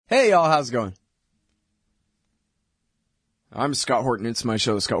Hey y'all, how's it going? I'm Scott Horton. It's my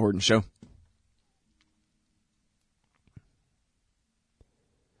show, The Scott Horton Show.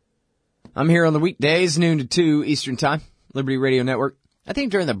 I'm here on the weekdays, noon to 2 Eastern Time, Liberty Radio Network. I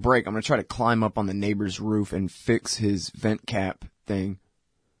think during the break, I'm going to try to climb up on the neighbor's roof and fix his vent cap thing.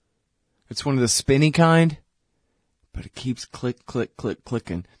 It's one of the spinny kind, but it keeps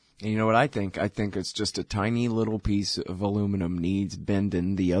clicking. And you know what I think? I think it's just a tiny little piece of aluminum needs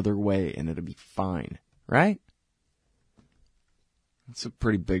bending the other way, and it'll be fine. Right? It's a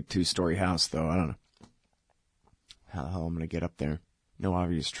pretty big 2-story house, though. I don't know how the hell I'm going to get up there. No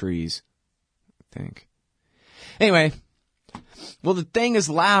obvious trees, I think. Anyway, well, the thing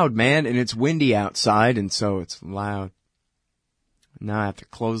is loud, man, and it's windy outside, and so it's loud. Now I have to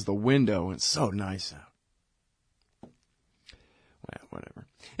close the window, and it's so nice out. Well, whatever.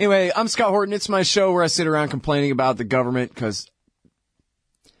 Anyway, I'm Scott Horton. It's my show where I sit around complaining about the government because,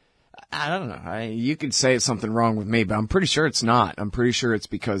 I don't know, you could say it's something wrong with me, but I'm pretty sure it's not. I'm pretty sure it's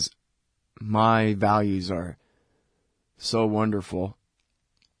because my values are so wonderful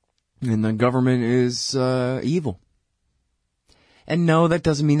and the government is evil. And no, that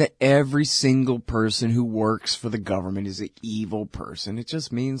doesn't mean that every single person who works for the government is an evil person. It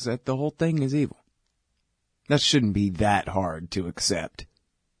just means that the whole thing is evil. That shouldn't be that hard to accept.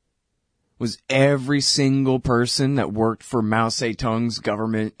 Was every single person that worked for Mao Zedong's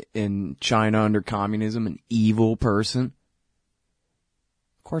government in China under communism an evil person?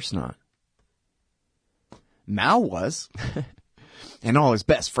 Of course not. Mao was. And all his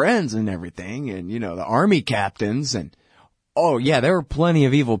best friends and everything, and, you know, the army captains, and, oh yeah, there were plenty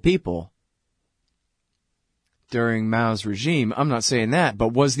of evil people during Mao's regime. I'm not saying that,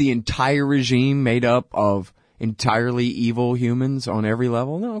 but was the entire regime made up of entirely evil humans on every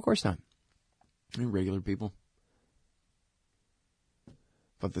level? No, of course not. Regular people.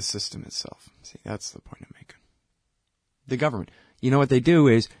 But the system itself. See, that's the point I'm making. The government. You know what they do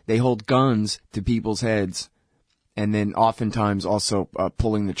is they hold guns to people's heads and then oftentimes also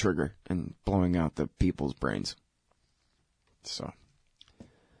pulling the trigger and blowing out the people's brains. So,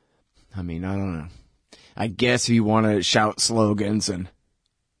 I mean, I don't know. I guess if you want to shout slogans and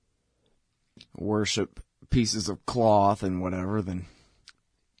worship pieces of cloth and whatever, then,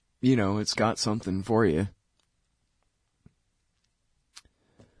 you know, it's got something for you.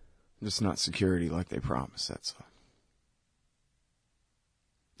 Just not security like they promise, that's all.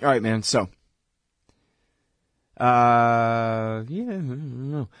 All right, man, so. Yeah, I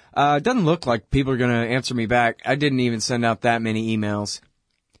don't know. It doesn't look like people are going to answer me back. I didn't even send out that many emails.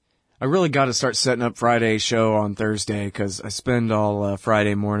 I really got to start setting up Friday's show on Thursday because I spend all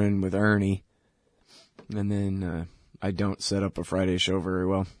Friday morning with Ernie. And then I don't set up a Friday show very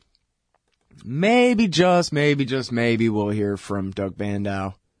well. Maybe we'll hear from Doug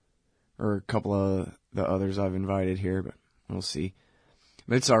Bandow or a couple of the others I've invited here, but we'll see.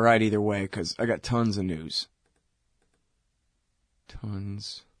 But it's all right either way because I got tons of news.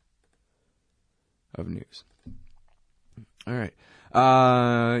 Tons of news. All right.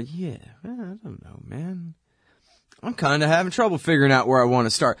 Yeah, I don't know, man. I'm kind of having trouble figuring out where I want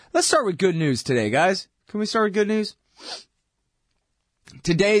to start. Let's start with good news today, guys. Can we start with good news?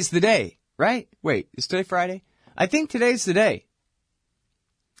 Today's the day, right? Wait, is today Friday? I think today's the day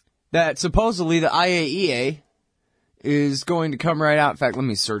that supposedly the IAEA is going to come right out. In fact, let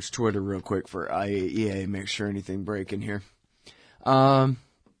me search Twitter real quick for IAEA, make sure anything breaking here. No,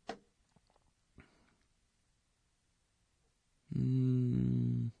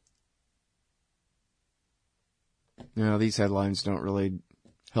 these headlines don't really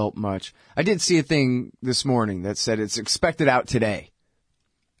help much. I did see a thing this morning that said it's expected out today.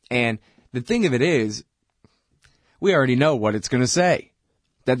 And the thing of it is, we already know what it's going to say.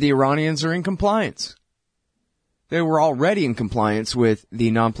 That the Iranians are in compliance. They were already in compliance with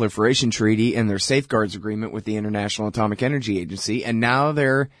the Non-Proliferation Treaty and their Safeguards Agreement with the International Atomic Energy Agency, and now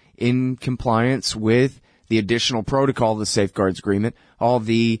they're in compliance with the additional protocol of the Safeguards Agreement, all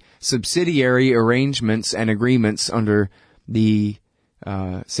the subsidiary arrangements and agreements under the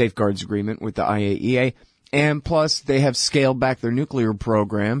Safeguards Agreement with the IAEA, and plus they have scaled back their nuclear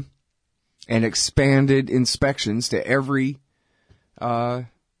program and expanded inspections to every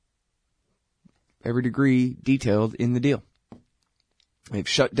degree detailed in the deal. They've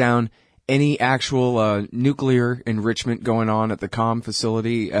shut down any actual nuclear enrichment going on at the COM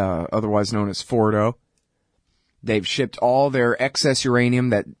facility, otherwise known as Fordo. They've shipped all their excess uranium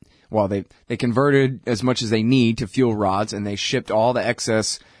that, well, they converted as much as they need to fuel rods, and they shipped all the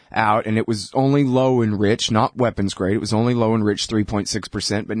excess out, and it was only low enriched, not weapons grade. It was only low enriched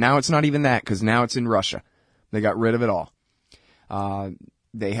 3.6%, but now it's not even that, because now it's in Russia. They got rid of it all.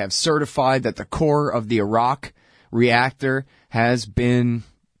 They have certified that the core of the Arak reactor has been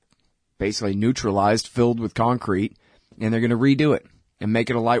basically neutralized, filled with concrete, and they're going to redo it and make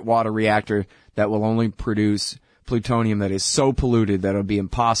it a light water reactor that will only produce plutonium that is so polluted that it'll be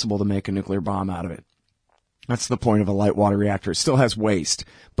impossible to make a nuclear bomb out of it. That's the point of a light water reactor. It still has waste,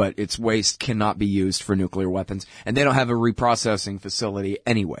 but its waste cannot be used for nuclear weapons, and they don't have a reprocessing facility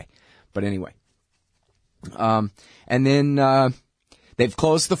anyway. But anyway. And then they've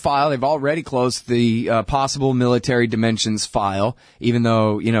closed the file. They've already closed the possible military dimensions file, even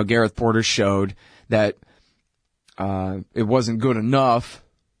though, Gareth Porter showed that it wasn't good enough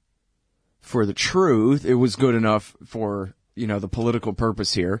for the truth. It was good enough for, the political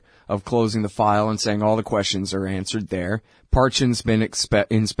purpose here of closing the file and saying all the questions are answered there. Parchin's been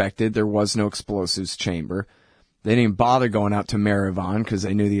inspected. There was no explosives chamber. They didn't bother going out to Marivan because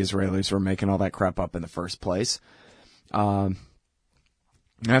they knew the Israelis were making all that crap up in the first place. That's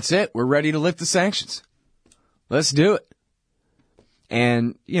it. We're ready to lift the sanctions. Let's do it.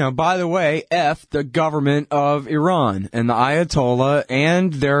 And, by the way, F the government of Iran and the Ayatollah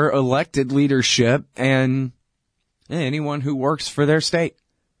and their elected leadership and anyone who works for their state.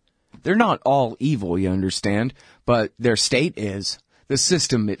 They're not all evil, you understand, but their state is. The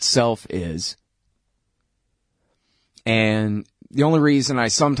system itself is. And the only reason I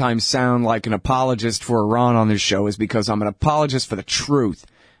sometimes sound like an apologist for Iran on this show is because I'm an apologist for the truth.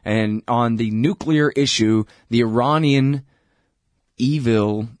 And on the nuclear issue, the Iranian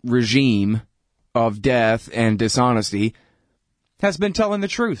evil regime of death and dishonesty has been telling the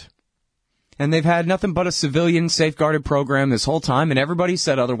truth. And they've had nothing but a civilian safeguarded program this whole time, and everybody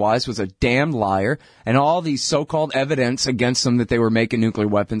said otherwise was a damned liar, and all these so-called evidence against them that they were making nuclear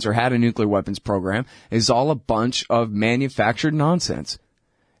weapons or had a nuclear weapons program is all a bunch of manufactured nonsense.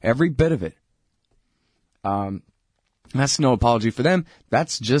 Every bit of it. That's no apology for them.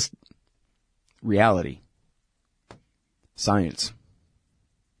 That's just reality. Science.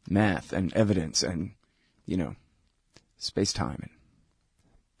 Math and evidence and, space-time and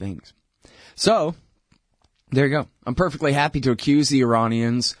things. So, there you go. I'm perfectly happy to accuse the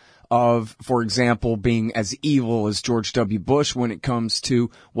Iranians of, for example, being as evil as George W. Bush when it comes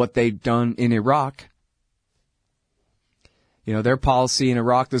to what they've done in Iraq. Their policy in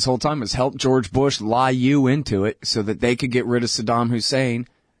Iraq this whole time was help George Bush lie you into it so that they could get rid of Saddam Hussein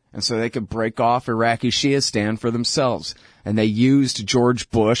and so they could break off Iraqi Shiistan for themselves. And they used George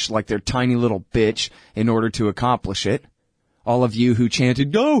Bush like their tiny little bitch in order to accomplish it. All of you who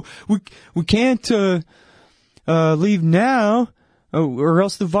chanted, "No, we can't leave now, or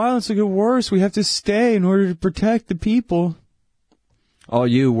else the violence will get worse. We have to stay in order to protect the people." All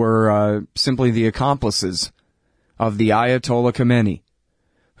you were simply the accomplices of the Ayatollah Khomeini,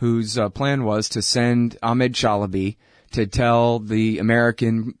 whose plan was to send Ahmed Chalabi to tell the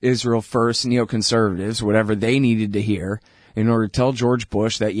American Israel First neoconservatives whatever they needed to hear in order to tell George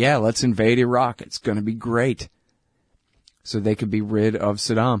Bush that, yeah, let's invade Iraq. It's going to be great. So they could be rid of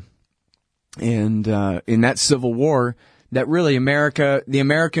Saddam. And in that civil war, that really the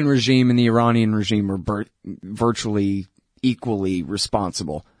American regime and the Iranian regime are virtually equally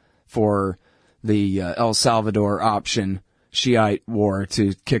responsible for the El Salvador option Shiite war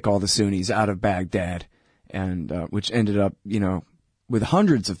to kick all the Sunnis out of Baghdad, and which ended up, with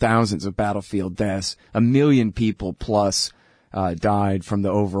hundreds of thousands of battlefield deaths. 1 million people plus died from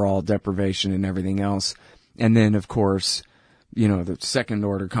the overall deprivation and everything else. And then, of course, the second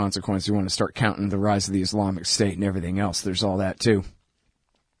order consequence, you want to start counting the rise of the Islamic State and everything else. There's all that too.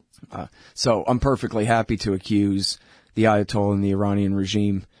 So I'm perfectly happy to accuse the Ayatollah and the Iranian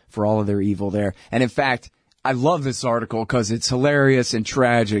regime for all of their evil there. And in fact, I love this article because it's hilarious and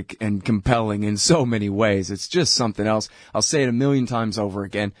tragic and compelling in so many ways. It's just something else. I'll say it 1,000,000 times over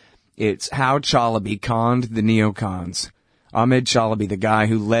again. It's how Chalabi conned the neocons. Ahmed Chalabi, the guy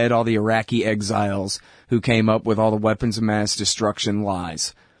who led all the Iraqi exiles, who came up with all the weapons of mass destruction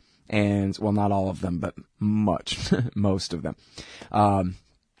lies. And, well, not all of them, but most of them.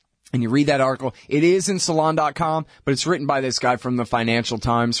 And you read that article. It is in Salon.com, but it's written by this guy from the Financial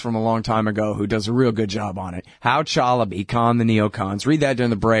Times from a long time ago who does a real good job on it. How Chalabi conned the neocons. Read that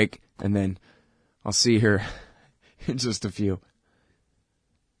during the break, and then I'll see you here in just a few.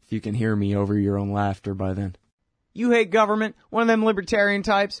 If you can hear me over your own laughter by then. You hate government, one of them libertarian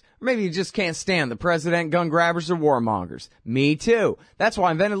types, or maybe you just can't stand the president, gun grabbers, or warmongers. Me too. That's why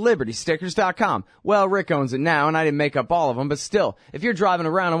I invented LibertyStickers.com. Well, Rick owns it now, and I didn't make up all of them, but still, if you're driving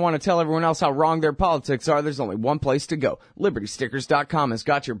around and want to tell everyone else how wrong their politics are, there's only one place to go. LibertyStickers.com has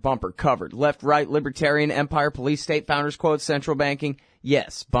got your bumper covered. Left, right, libertarian, empire, police, state, founders quotes, central banking.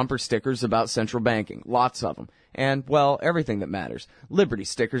 Yes, bumper stickers about central banking. Lots of them. and, well, everything that matters.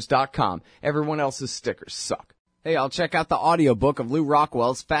 LibertyStickers.com. Everyone else's stickers suck. Hey, I'll check out the audiobook of Lew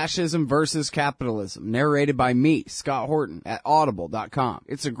Rockwell's Fascism versus Capitalism, narrated by me, Scott Horton, at audible.com.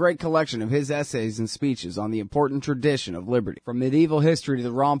 It's a great collection of his essays and speeches on the important tradition of liberty. From medieval history to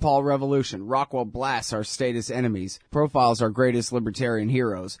the Ron Paul Revolution, Rockwell blasts our statist enemies, profiles our greatest libertarian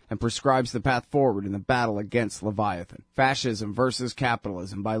heroes, and prescribes the path forward in the battle against Leviathan. Fascism versus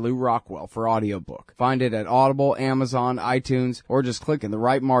Capitalism by Lew Rockwell for audiobook. Find it at Audible, Amazon, iTunes, or just click in the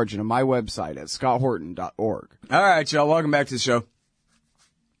right margin of my website at scotthorton.org. All right, y'all, welcome back to the show.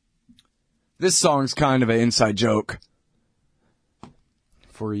 This song's kind of an inside joke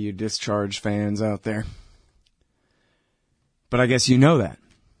for you Discharge fans out there. But I guess you know that.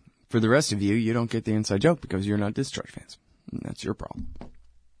 For the rest of you, you don't get the inside joke because you're not Discharge fans. And that's your problem.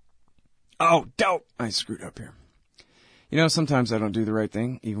 Oh, dope! I screwed up here. You know, sometimes I don't do the right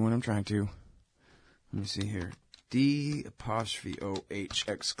thing, even when I'm trying to. Let me see here. D''OH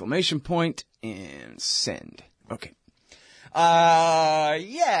exclamation point and send. Okay.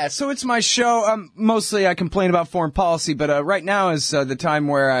 Yeah, so it's my show. Mostly I complain about foreign policy, but right now is the time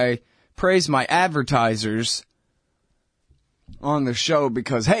where I praise my advertisers on the show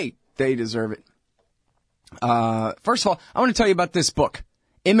because, hey, they deserve it. First of all, I want to tell you about this book,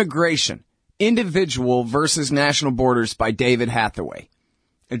 Immigration, Individual versus National Borders by David Hathaway.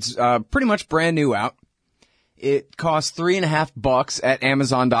 It's pretty much brand new out. It costs $3.50 at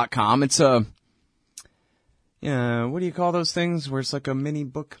Amazon.com. It's a... what do you call those things where it's like a mini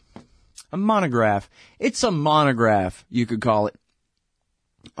book? A monograph. It's a monograph, you could call it,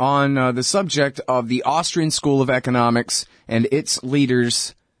 on the subject of the Austrian School of Economics and its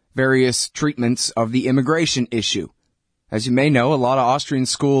leaders' various treatments of the immigration issue. As you may know, a lot of Austrian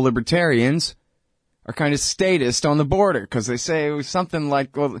school libertarians are kind of statist on the border because they say something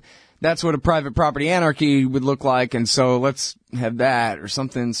like, well, that's what a private property anarchy would look like, and so let's have that or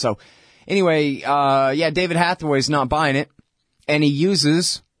something. So anyway, David Hathaway's not buying it, and he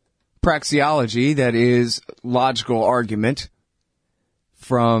uses praxeology, that is logical argument,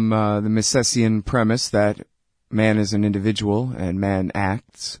 from the Misesian premise that man is an individual and man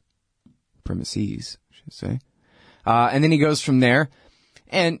acts, premises, I should say. And then he goes from there,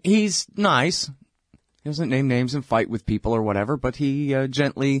 and he's nice. He doesn't name names and fight with people or whatever, but he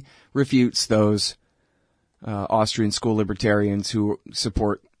gently refutes those Austrian school libertarians who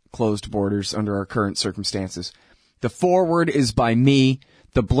support closed borders under our current circumstances. The foreword is by me.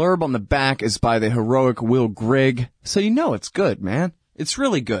 The blurb on the back is by the heroic Will Grigg. So you know it's good, man. It's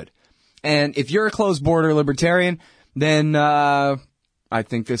really good. And if you're a closed border libertarian, then I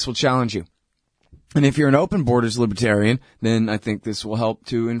think this will challenge you. And if you're an open borders libertarian, then I think this will help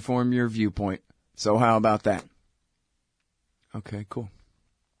to inform your viewpoint. So how about that? Okay, cool.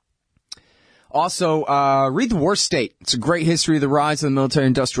 Also, read The War State. It's a great history of the rise of the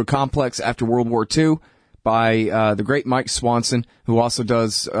military-industrial complex after World War II by the great Mike Swanson, who also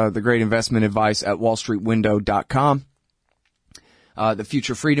does the great investment advice at wallstreetwindow.com. The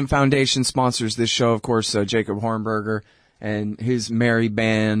Future Freedom Foundation sponsors this show, of course, Jacob Hornberger and his merry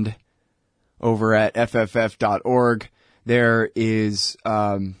band over at fff.org. There is,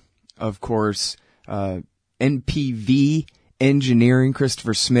 of course, NPV Engineering,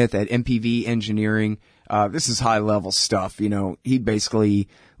 Christopher Smith at NPV Engineering. This is high-level stuff. You know, he basically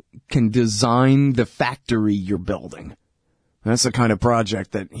can design the factory you're building. That's the kind of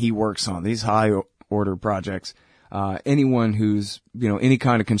project that he works on, these high-order projects. Anyone who's, any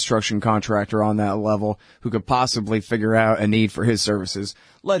kind of construction contractor on that level who could possibly figure out a need for his services,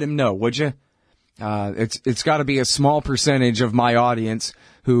 let him know, would you? It's got to be a small percentage of my audience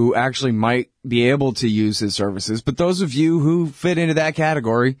who actually might be able to use his services, but those of you who fit into that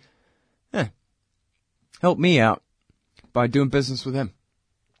category, help me out by doing business with him.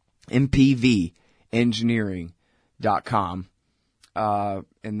 mpvengineering.com. And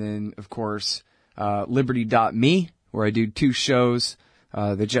then, of course, liberty.me, where I do 2 shows,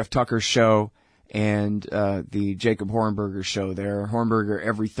 the Jeff Tucker show and the Jacob Hornberger show there. Hornberger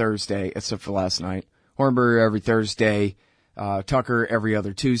every Thursday, except for last night. Hornberger every Thursday, Tucker every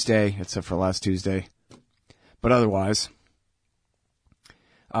other Tuesday, except for last Tuesday. But otherwise.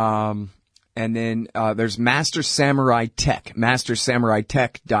 And then there's Master Samurai Tech,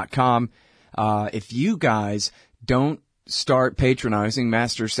 mastersamuraitech.com. If you guys don't start patronizing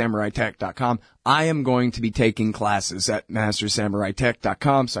mastersamuraitech.com, I am going to be taking classes at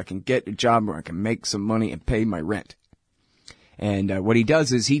mastersamuraitech.com so I can get a job where I can make some money and pay my rent. And what he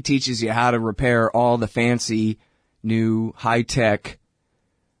does is he teaches you how to repair all the fancy, new, high-tech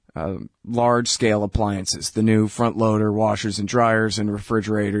large-scale appliances, the new front-loader washers and dryers and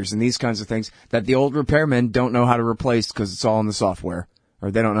refrigerators and these kinds of things that the old repairmen don't know how to replace because it's all in the software,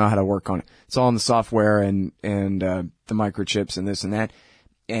 or they don't know how to work on it. It's all in the software and the microchips and this and that.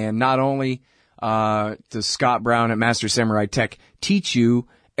 And not only does Scott Brown at Master Samurai Tech teach you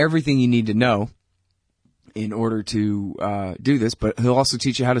everything you need to know in order to do this, but he'll also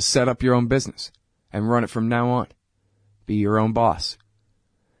teach you how to set up your own business and run it from now on. Be your own boss.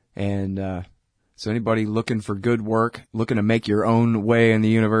 And so anybody looking for good work, looking to make your own way in the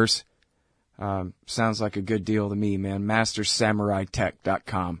universe, sounds like a good deal to me, man.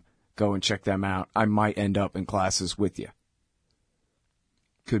 MasterSamuraiTech.com. Go and check them out. I might end up in classes with you.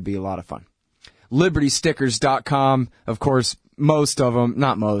 Could be a lot of fun. LibertyStickers.com. Of course, most of them,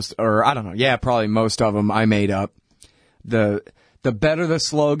 not most, or I don't know. Yeah, probably most of them I made up. The better the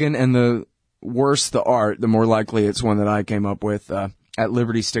slogan and the worse the art, the more likely it's one that I came up with, at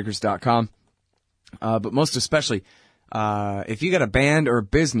LibertyStickers.com. But most especially, if you got a band or a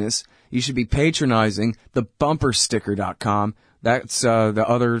business, you should be patronizing the BumperSticker.com. That's, the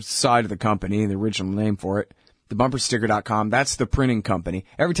other side of the company, the original name for it. The BumperSticker.com, that's the printing company.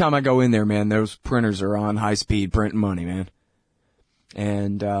 Every time I go in there, man, those printers are on high speed printing money, man.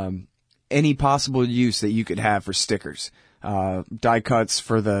 And, any possible use that you could have for stickers. Die cuts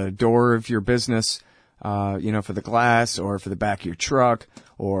for the door of your business, for the glass or for the back of your truck,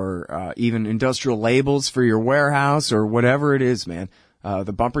 or even industrial labels for your warehouse or whatever it is, man.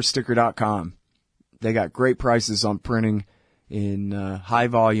 The BumperSticker.com. They got great prices on printing in high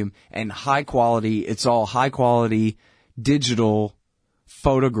volume and high quality. It's all high quality digital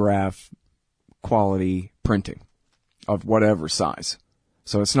photograph quality printing of whatever size.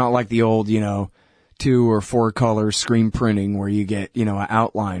 So it's not like the old, 2 or 4 color screen printing where you get, an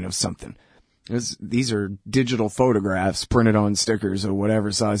outline of something. These are digital photographs printed on stickers of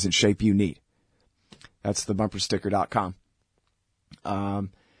whatever size and shape you need. That's the BumperSticker.com. And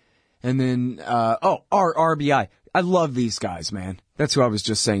then, RBI. I love these guys, man. That's who I was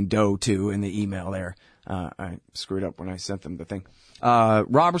just saying dough to in the email there. I screwed up when I sent them the thing.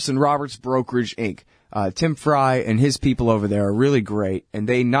 Robertson Roberts Brokerage Inc. Tim Fry and his people over there are really great, and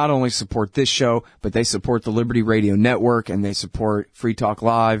they not only support this show, but they support the Liberty Radio Network, and they support Free Talk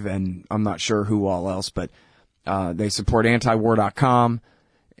Live, and I'm not sure who all else, but they support antiwar.com.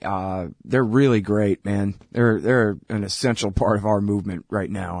 They're really great, man. They're an essential part of our movement right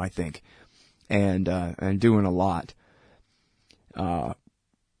now, I think, and doing a lot.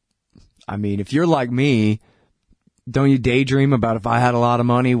 If you're like me, don't you daydream about if I had a lot of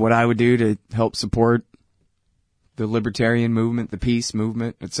money, what I would do to help support the libertarian movement, the peace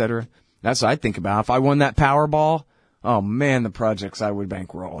movement, etc.? That's what I think about. If I won that Powerball, oh man, the projects I would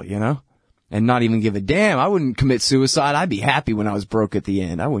bankroll, and not even give a damn. I wouldn't commit suicide. I'd be happy when I was broke at the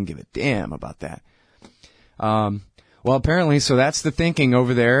end. I wouldn't give a damn about that. Well, apparently, so that's the thinking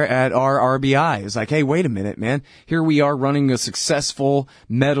over there at our RBI. It's like, hey, wait a minute, man. Here we are running a successful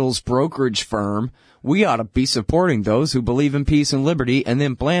metals brokerage firm. We ought to be supporting those who believe in peace and liberty, and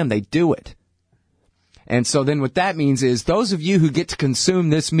then blam, they do it. And so then what that means is those of you who get to consume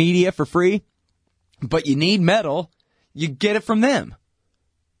this media for free, but you need metal, you get it from them.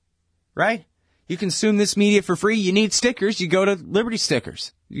 Right? You consume this media for free, you need stickers, you go to Liberty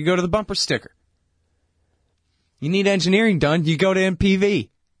Stickers. You go to the Bumper Sticker. You need engineering done, you go to MPV.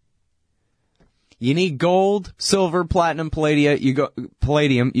 You need gold, silver, platinum, palladium, you go to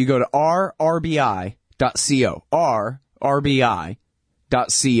rrbi.co. rrbi.co.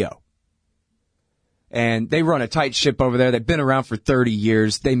 And they run a tight ship over there. They've been around for 30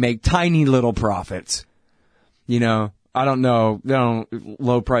 years. They make tiny little profits. I don't know, they don't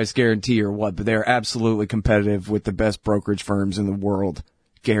low price guarantee or what, but they're absolutely competitive with the best brokerage firms in the world.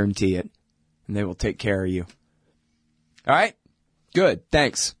 Guarantee it. And they will take care of you. All right? Good.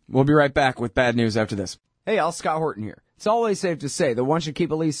 Thanks. We'll be right back with bad news after this. Hey, y'all, Scott Horton here. It's always safe to say that one should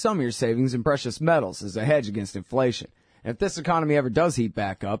keep at least some of your savings in precious metals as a hedge against inflation. And if this economy ever does heat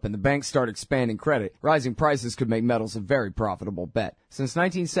back up and the banks start expanding credit, rising prices could make metals a very profitable bet. Since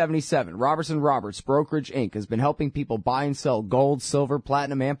 1977, Robertson Roberts Brokerage Inc. has been helping people buy and sell gold, silver,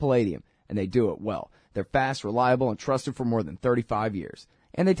 platinum, and palladium, and they do it well. They're fast, reliable, and trusted for more than 35 years.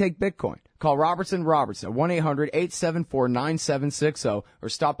 And they take Bitcoin. Call Robertson Roberts at 1-800-874-9760 or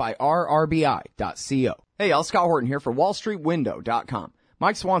stop by rrbi.co. Hey, y'all, Scott Horton here for WallStreetWindow.com.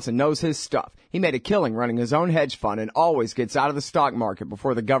 Mike Swanson knows his stuff. He made a killing running his own hedge fund and always gets out of the stock market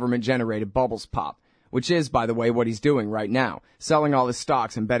before the government-generated bubbles pop, which is, by the way, what he's doing right now, selling all his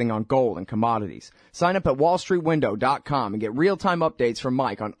stocks and betting on gold and commodities. Sign up at WallStreetWindow.com and get real-time updates from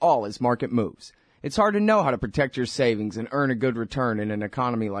Mike on all his market moves. It's hard to know how to protect your savings and earn a good return in an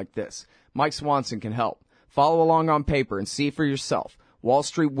economy like this. Mike Swanson can help. Follow along on paper and see for yourself.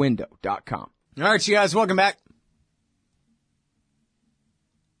 WallStreetWindow.com. All right, you guys, welcome back.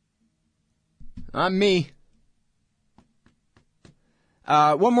 I'm me.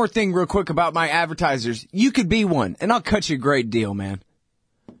 One more thing real quick about my advertisers. You could be one, and I'll cut you a great deal, man.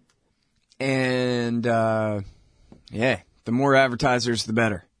 And, yeah, the more advertisers, the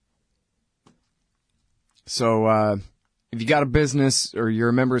better. So, if you got a business or you're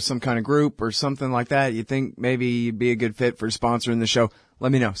a member of some kind of group or something like that, you think maybe you'd be a good fit for sponsoring the show,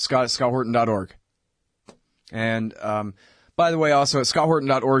 let me know. Scott at scotthorton.org. And, by the way, also at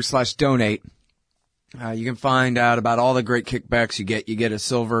scotthorton.org/donate, you can find out about all the great kickbacks you get. You get a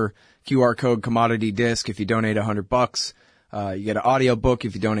silver QR code commodity disc if you donate $100. You get an audio book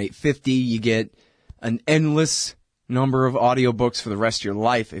if you donate $50. You get an endless number of audio books for the rest of your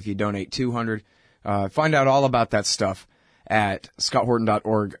life if you donate $200. Find out all about that stuff at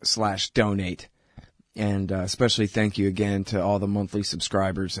scotthorton.org/donate. And especially thank you again to all the monthly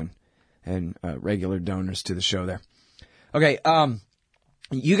subscribers and regular donors to the show there. Okay,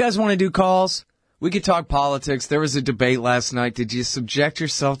 you guys want to do calls? We could talk politics. There was a debate last night. Did you subject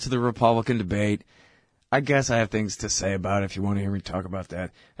yourself to the Republican debate? I guess I have things to say about it if you want to hear me talk about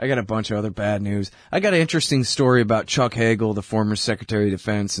that. I got a bunch of other bad news. I got an interesting story about Chuck Hagel, the former Secretary of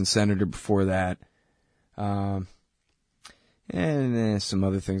Defense and Senator before that. And some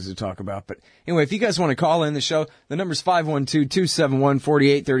other things to talk about. But anyway, if you guys want to call in the show, the number's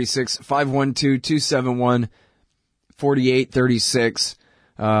 512-271-4836, 512-271-4836.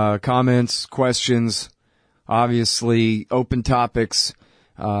 Comments, questions, obviously open topics,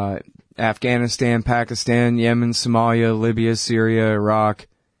 Afghanistan, Pakistan, Yemen, Somalia, Libya, Syria, Iraq,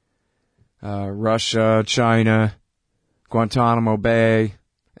 Russia, China, Guantanamo Bay,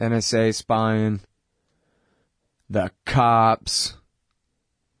 NSA spying, the cops,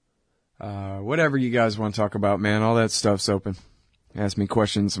 whatever you guys want to talk about, man, all that stuff's open. Ask me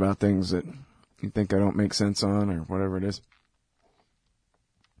questions about things that you think I don't make sense on or whatever it is.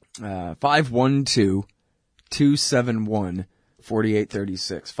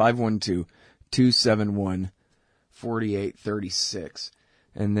 512-271-4836. 512-271-4836.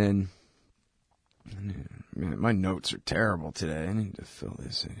 And then, man, my notes are terrible today. I need to fill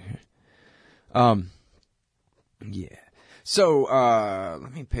this in here. Yeah. So,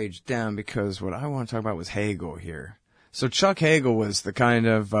 let me page down because what I want to talk about was Hagel here. So Chuck Hagel was the kind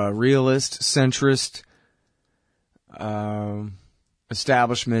of, realist, centrist,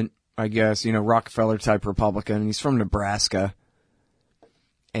 establishment, I guess, Rockefeller type Republican. He's from Nebraska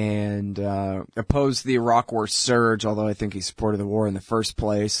and opposed the Iraq War surge, although I think he supported the war in the first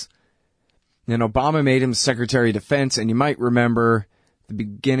place. Then Obama made him Secretary of Defense, and you might remember the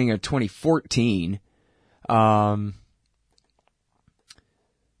beginning of 2014, there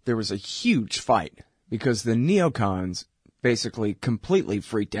was a huge fight because the neocons basically completely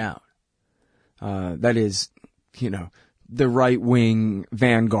freaked out. That is, the right-wing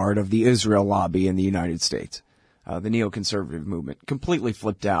vanguard of the Israel lobby in the United States. The neoconservative movement completely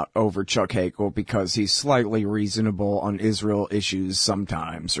flipped out over Chuck Hagel because he's slightly reasonable on Israel issues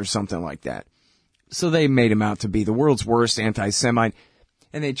sometimes or something like that. So they made him out to be the world's worst anti-Semite,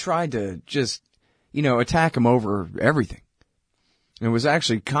 and they tried to just, attack him over everything. And it was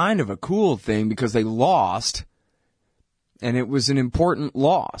actually kind of a cool thing because they lost, and it was an important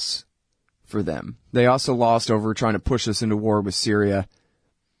loss for them. They also lost over trying to push us into war with Syria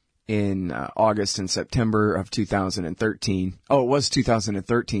in August and September of 2013. Oh, it was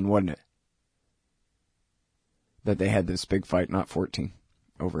 2013, wasn't it? That they had this big fight, not 14,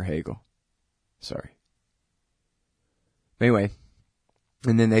 over Hagel. Sorry. Anyway,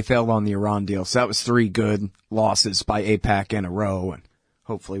 and then they failed on the Iran deal. So that was 3 good losses by AIPAC in a row, and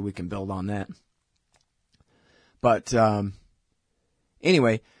hopefully we can build on that. But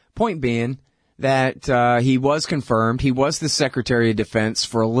anyway, point being that he was confirmed. He was the Secretary of Defense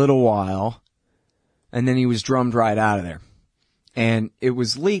for a little while, and then he was drummed right out of there. And it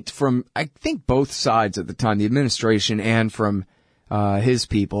was leaked from, I think, both sides at the time, the administration and from his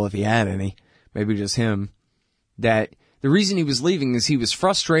people, if he had any, maybe just him, that the reason he was leaving is he was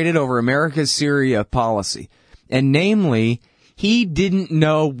frustrated over America's Syria policy. And namely, he didn't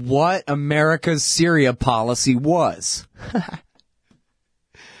know what America's Syria policy was.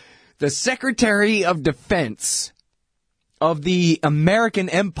 The Secretary of Defense of the American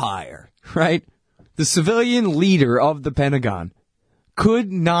Empire, right? The civilian leader of the Pentagon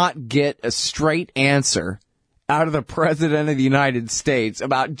could not get a straight answer out of the President of the United States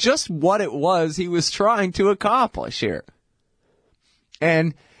about just what it was he was trying to accomplish here.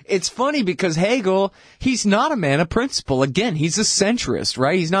 And it's funny because Hagel, he's not a man of principle. Again, he's a centrist,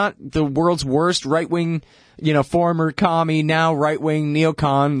 right? He's not the world's worst right-wing, former commie, now right-wing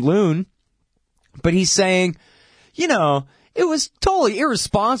neocon loon. But he's saying, it was totally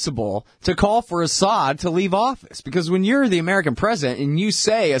irresponsible to call for Assad to leave office. Because when you're the American president and you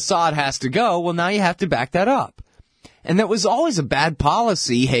say Assad has to go, well, now you have to back that up. And that was always a bad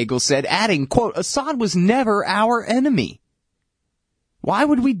policy, Hagel said, adding, quote, Assad was never our enemy. Why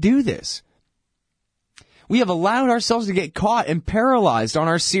would we do this? We have allowed ourselves to get caught and paralyzed on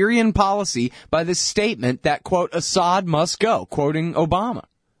our Syrian policy by the statement that, quote, Assad must go, quoting Obama.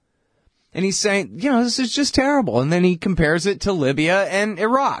 And he's saying, this is just terrible. And then he compares it to Libya and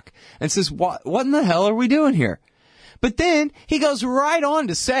Iraq and says, what in the hell are we doing here? But then he goes right on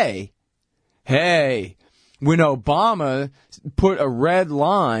to say, hey, when Obama put a red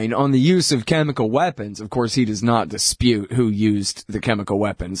line on the use of chemical weapons, of course, he does not dispute who used the chemical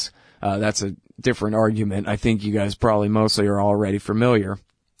weapons. That's a different argument. I think you guys probably mostly are already familiar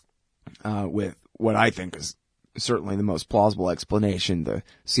with what I think is certainly the most plausible explanation, the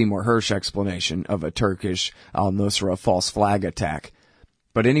Seymour Hersh explanation of a Turkish al-Nusra false flag attack.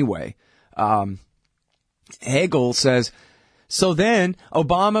 But anyway, Hagel says, so then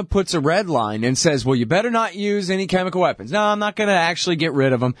Obama puts a red line and says, well, you better not use any chemical weapons. No, I'm not going to actually get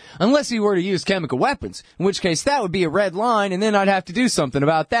rid of them unless he were to use chemical weapons, in which case that would be a red line, and then I'd have to do something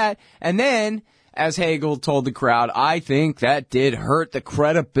about that. And then, as Hagel told the crowd, I think that did hurt the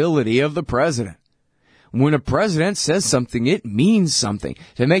credibility of the president. When a president says something, it means something.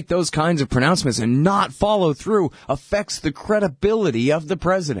 To make those kinds of pronouncements and not follow through affects the credibility of the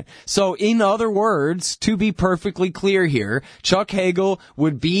president. So, in other words, to be perfectly clear here, Chuck Hagel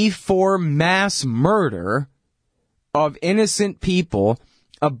would be for mass murder of innocent people,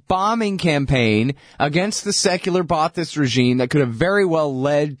 a bombing campaign against the secular Ba'athist regime that could have very well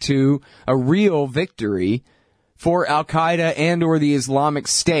led to a real victory for Al-Qaeda and or the Islamic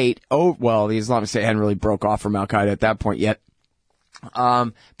State. Oh, well, the Islamic State hadn't really broke off from Al-Qaeda at that point yet.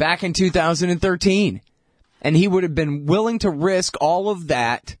 Back in 2013. And he would have been willing to risk all of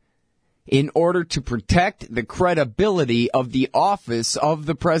that in order to protect the credibility of the office of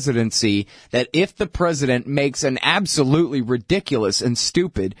the presidency, that if the president makes an absolutely ridiculous and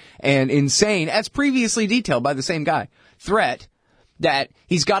stupid and insane, as previously detailed by the same guy, threat, that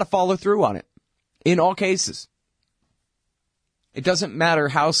he's got to follow through on it in all cases. It doesn't matter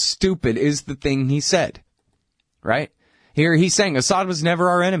how stupid is the thing he said, right? Here he's saying Assad was never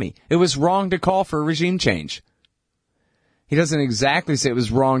our enemy. It was wrong to call for a regime change. He doesn't exactly say it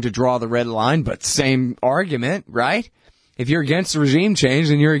was wrong to draw the red line, but same argument, right? If you're against the regime change,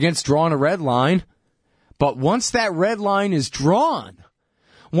 then you're against drawing a red line. But once that red line is drawn,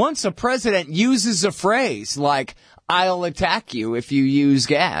 once a president uses a phrase like, I'll attack you if you use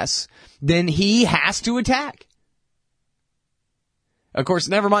gas, then he has to attack. Of course,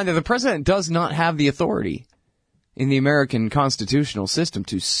 never mind that the president does not have the authority in the American constitutional system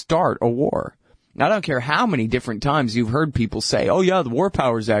to start a war. Now, I don't care how many different times you've heard people say, oh yeah, the War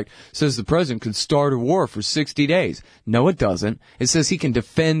Powers Act says the president can start a war for 60 days. No, it doesn't. It says he can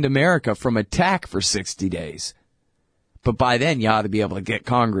defend America from attack for 60 days. But by then, you ought to be able to get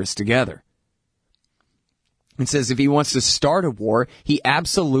Congress together. It says if he wants to start a war, he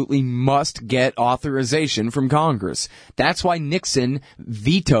absolutely must get authorization from Congress. That's why Nixon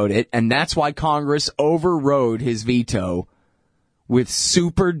vetoed it, and that's why Congress overrode his veto with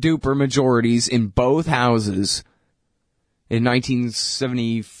super-duper majorities in both houses in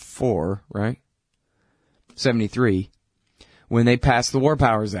 1974, right? 73, when they passed the War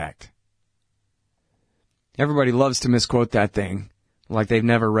Powers Act. Everybody loves to misquote that thing like they've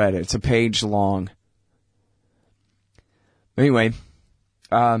never read it. It's a page long. Anyway,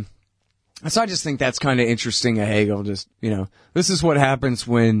 so I just think that's kind of interesting. Hagel just, this is what happens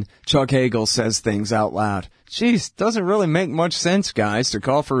when Chuck Hagel says things out loud. Jeez, doesn't really make much sense, guys, to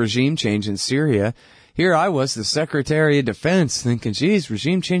call for regime change in Syria. Here I was, the Secretary of Defense, thinking, geez,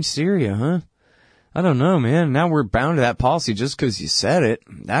 regime change Syria, huh? I don't know, man. Now we're bound to that policy just because you said it.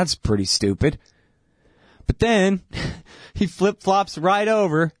 That's pretty stupid. But then he flip-flops right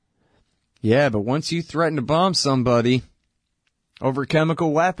over. Yeah, but once you threaten to bomb somebody over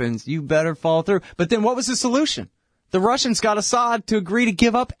chemical weapons, you better follow through. But then what was the solution? The Russians got Assad to agree to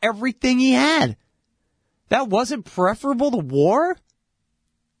give up everything he had. That wasn't preferable to war?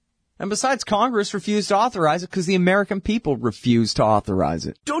 And besides, Congress refused to authorize it because the American people refused to authorize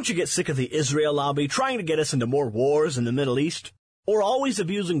it. Don't you get sick of the Israel lobby trying to get us into more wars in the Middle East? Or always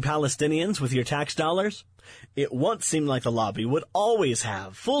abusing Palestinians with your tax dollars? It once seemed like the lobby would always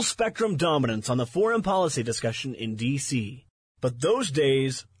have full-spectrum dominance on the foreign policy discussion in D.C. But those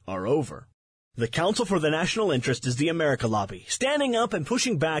days are over. The Council for the National Interest is the America Lobby, standing up and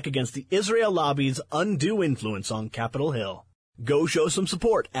pushing back against the Israel Lobby's undue influence on Capitol Hill. Go show some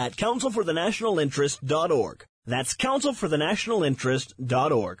support at councilforthenationalinterest.org. That's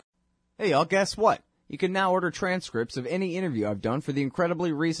councilforthenationalinterest.org. Hey, y'all, guess what? You can now order transcripts of any interview I've done for the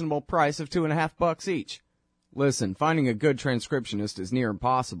incredibly reasonable price of $2.50 each. Listen, finding a good transcriptionist is near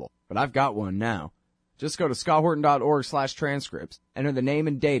impossible, but I've got one now. Just go to scotthorton.org/transcripts, enter the name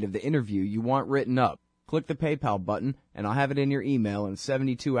and date of the interview you want written up, click the PayPal button, and I'll have it in your email in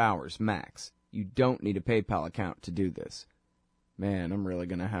 72 hours max. You don't need a PayPal account to do this. Man, I'm really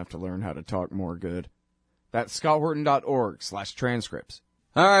going to have to learn how to talk more good. That's scotthorton.org/transcripts.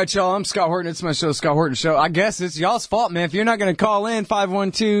 All right, y'all, I'm Scott Horton. It's my show, Scott Horton Show. I guess it's y'all's fault, man. If you're not going to call in,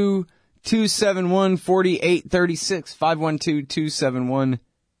 512-271-4836,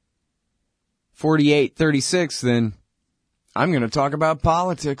 512-271-4836, then I'm going to talk about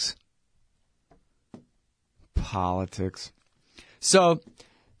politics. Politics. So,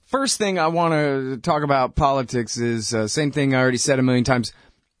 first thing I want to talk about politics is, same thing I already said a million times.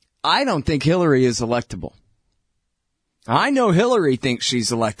 I don't think Hillary is electable. I know Hillary thinks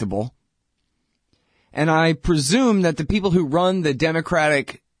she's electable. And I presume that the people who run the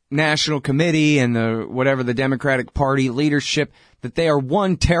Democratic National Committee and the Democratic Party leadership, that they are,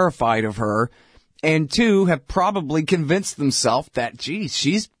 one, terrified of her, and two, have probably convinced themselves that, geez,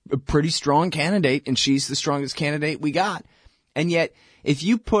 she's a pretty strong candidate and she's the strongest candidate we got. And yet, if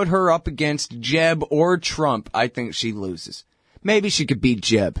you put her up against Jeb or Trump, I think she loses. Maybe she could beat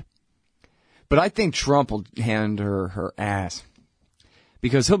Jeb. But I think Trump will hand her ass.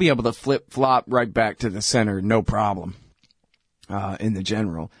 Because he'll be able to flip-flop right back to the center, no problem, in the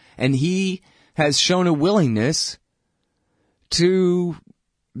general. And he has shown a willingness to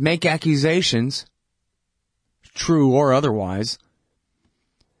make accusations, true or otherwise,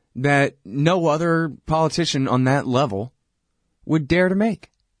 that no other politician on that level would dare to make.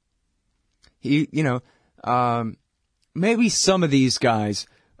 Maybe some of these guys.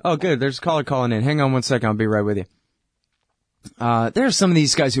 Oh, good. There's a caller calling in. Hang on one second. I'll be right with you. There's some of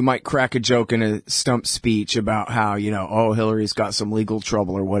these guys who might crack a joke in a stump speech about how, Hillary's got some legal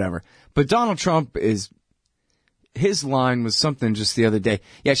trouble or whatever. But Donald Trump his line was something just the other day.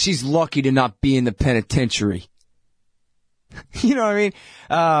 Yeah, she's lucky to not be in the penitentiary. You know what I mean?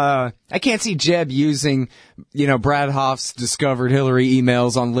 I can't see Jeb using, Brad Hoff's discovered Hillary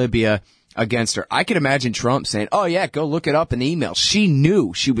emails on Libya against her. I could imagine Trump saying, oh yeah, go look it up in the email. She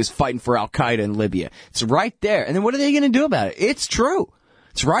knew she was fighting for Al-Qaeda in Libya. It's right there. And then what are they going to do about it? It's true.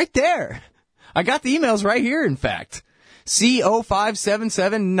 It's right there. I got the emails right here, in fact.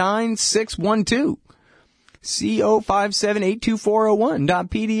 C05779612.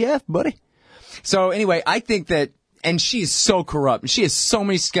 C05782401.pdf, buddy. So anyway, I think that, and she's so corrupt. She has so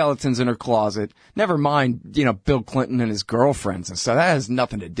many skeletons in her closet. Never mind, Bill Clinton and his girlfriends and stuff. That has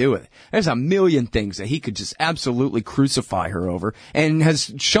nothing to do with it. There's a million things that he could just absolutely crucify her over, and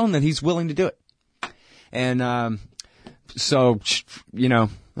has shown that he's willing to do it. And, so, I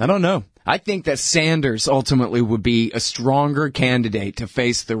don't know. I think that Sanders ultimately would be a stronger candidate to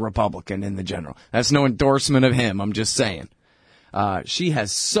face the Republican in the general. That's no endorsement of him. I'm just saying. She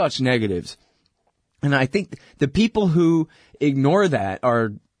has such negatives. And I think the people who ignore that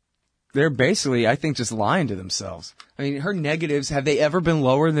they're basically, I think, just lying to themselves. I mean, her negatives, have they ever been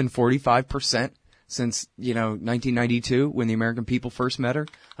lower than 45% since, 1992 when the American people first met her?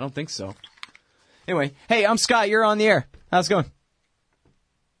 I don't think so. Anyway, hey, I'm Scott. You're on the air. How's it going?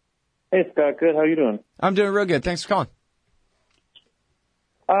 Hey, Scott. Good. How you doing? I'm doing real good. Thanks for calling.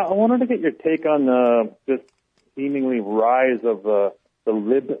 I wanted to get your take on this seemingly rise of the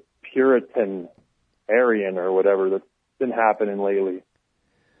lib Puritan Aryan or whatever that's been happening lately.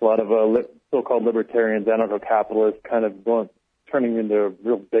 A lot of so-called libertarians, anarcho-capitalists, kind of turning into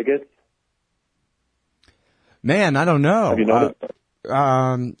real bigots. Man, I don't know. Have you noticed that?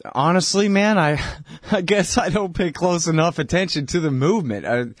 Honestly, man, I guess I don't pay close enough attention to the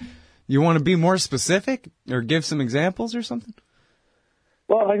movement. You want to be more specific or give some examples or something?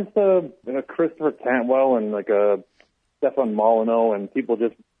 Well, I guess Christopher Cantwell and Stefan Molyneux and people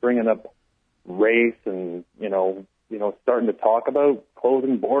just bringing up race and starting to talk about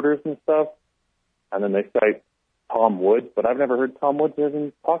closing borders and stuff, and then they cite Tom Woods, but I've never heard Tom Woods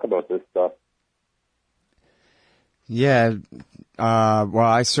even talk about this stuff. Yeah, well,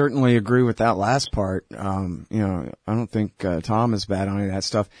 I certainly agree with that last part. I don't think Tom is bad on any of that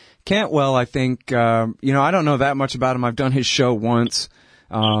stuff. Cantwell, I think, I don't know that much about him. I've done his show once.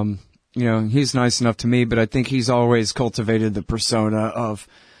 He's nice enough to me, but I think he's always cultivated the persona of,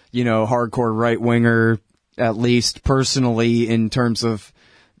 hardcore right-winger, at least personally in terms of,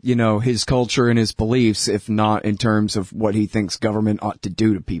 his culture and his beliefs, if not in terms of what he thinks government ought to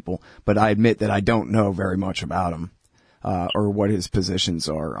do to people. But I admit that I don't know very much about him, or what his positions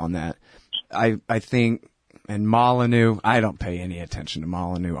are on that. I think, and Molyneux, I don't pay any attention to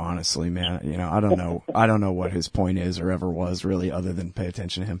Molyneux, honestly, man. I don't know what his point is or ever was really, other than pay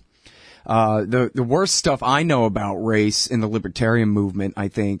attention to him. The worst stuff I know about race in the libertarian movement, I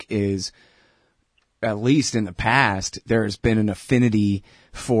think, is, at least in the past, there's been an affinity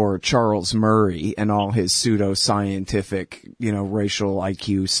for Charles Murray and all his pseudo-scientific, racial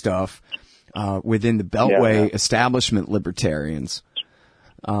IQ stuff, within the Beltway establishment libertarians.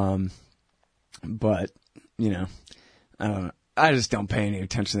 But, I just don't pay any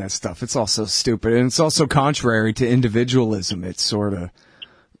attention to that stuff. It's all so stupid, and it's also contrary to individualism.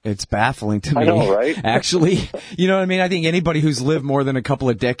 It's baffling to me. I know, right? Actually, you know what I mean? I think anybody who's lived more than a couple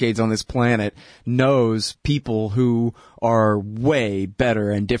of decades on this planet knows people who are way better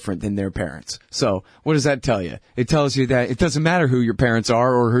and different than their parents. So what does that tell you? It tells you that it doesn't matter who your parents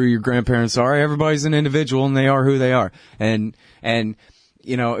are or who your grandparents are. Everybody's an individual and they are who they are. And if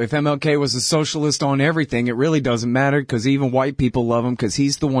MLK was a socialist on everything, it really doesn't matter, because even white people love him, because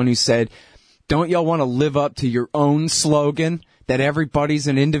he's the one who said, don't y'all want to live up to your own slogan that everybody's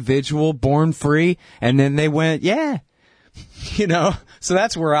an individual born free? And then they went, yeah, so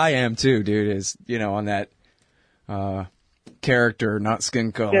that's where I am too, dude, is, on that, character, not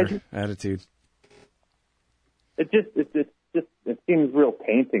skin color attitude. It seems real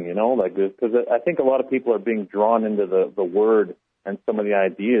painting, like this, because I think a lot of people are being drawn into the word and some of the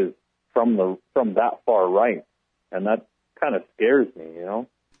ideas from that far right, and that kind of scares me,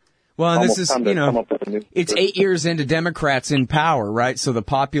 Well, and this is, it's 8 years into Democrats in power, right? So the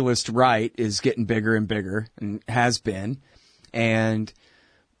populist right is getting bigger and bigger, and has been, and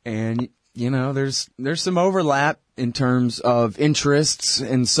there's some overlap in terms of interests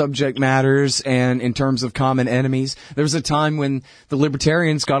and subject matters, and in terms of common enemies. There was a time when the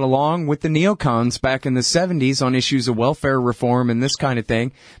libertarians got along with the neocons back in the 70s on issues of welfare reform and this kind of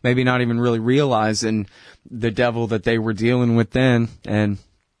thing, maybe not even really realizing the devil that they were dealing with then. And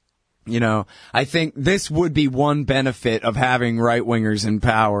I think this would be one benefit of having right-wingers in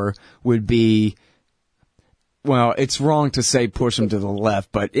power, would be, well, it's wrong to say push them to the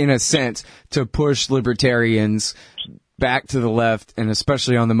left, but in a sense, to push libertarians back to the left, and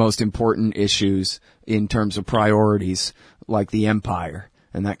especially on the most important issues in terms of priorities, like the empire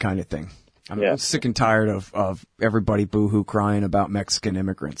and that kind of thing. I'm sick and tired of everybody boo-hoo crying about Mexican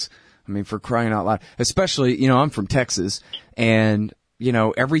immigrants. I mean, for crying out loud. Especially, I'm from Texas, and,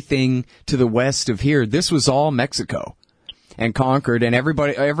 everything to the west of here, this was all Mexico. And conquered, and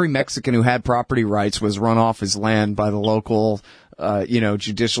every Mexican who had property rights was run off his land by the local,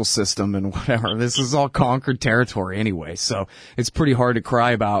 judicial system and whatever. This is all conquered territory anyway, so it's pretty hard to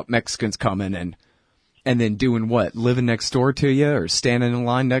cry about Mexicans coming and then doing what? Living next door to you, or standing in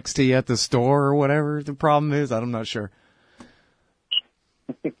line next to you at the store, or whatever the problem is. I'm not sure.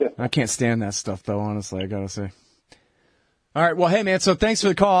 I can't stand that stuff, though, honestly, I gotta say. All right, well, hey, man, so thanks for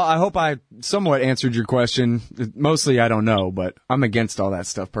the call. I hope I somewhat answered your question. Mostly I don't know, but I'm against all that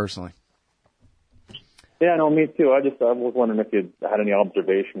stuff personally. Yeah, no, me too. I was wondering if you had any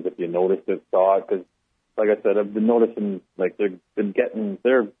observations, if you noticed it, saw it, because, like I said, I've been noticing, like, their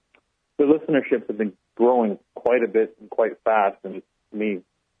listenerships have been growing quite a bit and quite fast, and to me,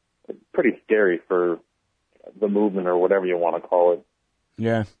 it's pretty scary for the movement, or whatever you want to call it.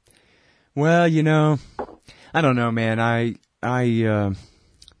 Yeah. Well, I don't know, man. I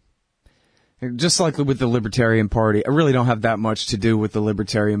just like with the Libertarian Party, I really don't have that much to do with the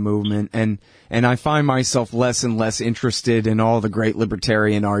Libertarian movement, and I find myself less and less interested in all the great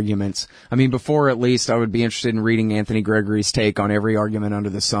libertarian arguments. I mean, before at least I would be interested in reading Anthony Gregory's take on every argument under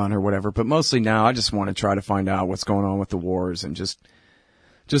the sun or whatever, but mostly now I just want to try to find out what's going on with the wars and just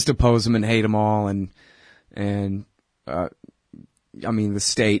oppose them and hate them all, and the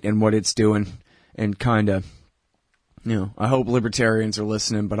state and what it's doing, and kind of, I hope libertarians are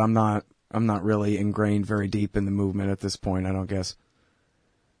listening, but I'm not really ingrained very deep in the movement at this point, I don't guess.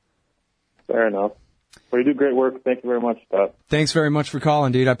 Fair enough. Well, you do great work. Thank you very much, Scott. Thanks very much for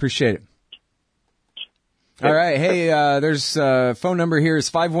calling, dude. I appreciate it. All right. Hey, there's phone number here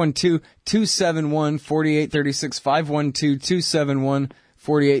is 512-271-4836,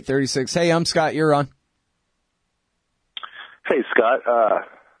 512-271-4836. Hey, I'm Scott. You're on. Hey, Scott.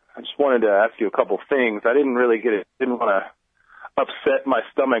 I just wanted to ask you a couple things. I didn't want to upset my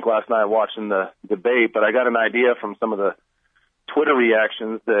stomach last night watching the debate, but I got an idea from some of the Twitter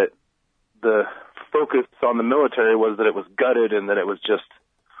reactions that the focus on the military was that it was gutted and that it was just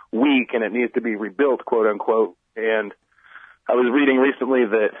weak and it needs to be rebuilt, quote unquote. And I was reading recently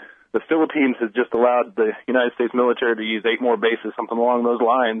that the Philippines has just allowed the United States military to use 8 more bases, something along those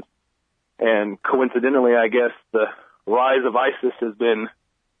lines. And coincidentally, I guess the rise of ISIS has been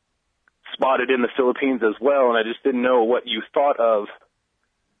spotted in the Philippines as well. And I just didn't know what you thought of,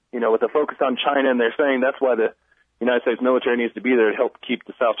 with the focus on China. And they're saying that's why the United States military needs to be there to help keep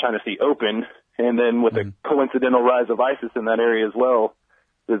the South China Sea open. And then with the coincidental rise of ISIS in that area as well,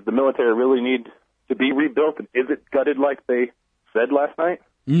 does the military really need to be rebuilt? Is it gutted like they said last night?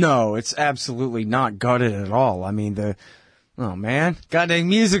 No, it's absolutely not gutted at all. I mean, oh man, goddamn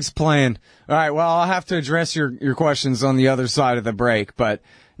music's playing. All right, well, I'll have to address your questions on the other side of the break, but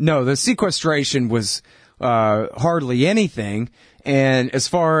no, the sequestration was hardly anything. And as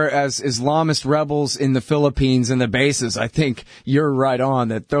far as Islamist rebels in the Philippines and the bases, I think you're right on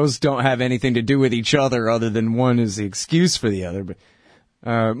that those don't have anything to do with each other than one is the excuse for the other. But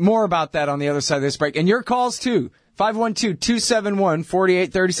more about that on the other side of this break. And your calls too.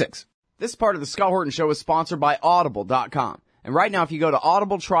 512-271-4836. This part of the Scott Horton Show is sponsored by Audible.com. And right now, if you go to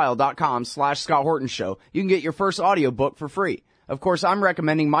audibletrial.com/Scott Horton Show, you can get your first audiobook for free. Of course, I'm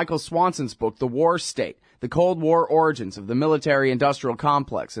recommending Michael Swanson's book, The War State, The Cold War Origins of the Military-Industrial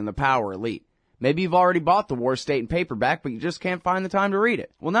Complex and the Power Elite. Maybe you've already bought The War State in paperback, but you just can't find the time to read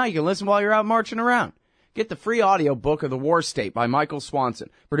it. Well, now you can listen while you're out marching around. Get the free audiobook of The War State by Michael Swanson,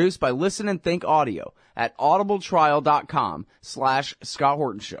 produced by Listen and Think Audio at audibletrial.com/Scott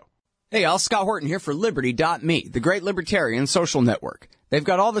Horton Show. Hey, y'all, Scott Horton here for Liberty.me, the great libertarian social network. They've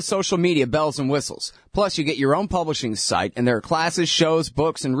got all the social media bells and whistles. Plus, you get your own publishing site, and there are classes, shows,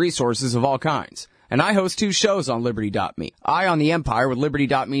 books, and resources of all kinds. And I host 2 shows on Liberty.me. Eye on the Empire with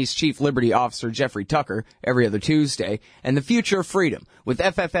Liberty.me's Chief Liberty Officer Jeffrey Tucker every other Tuesday, and The Future of Freedom with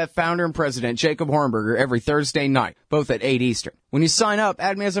FFF founder and president Jacob Hornberger every Thursday night, both at 8 Eastern. When you sign up,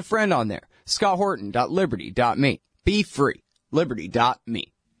 add me as a friend on there. ScottHorton.Liberty.me. Be free.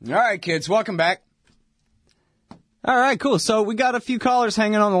 Liberty.me. All right, kids, welcome back. All right, cool. So we got a few callers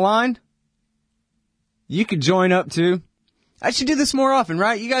hanging on the line. You could join up too. I should do this more often,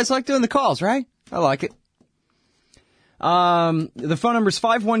 right? You guys like doing the calls, right? I like it. The phone number is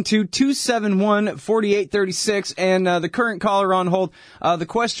 512-271-4836, and the current caller on hold, the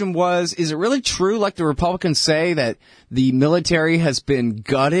question was, is it really true, like the Republicans say, that the military has been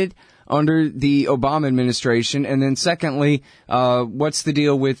gutted under the Obama administration? And then secondly, what's the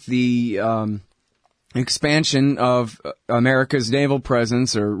deal with the expansion of America's naval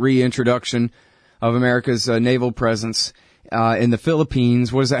presence, or reintroduction of America's naval presence in the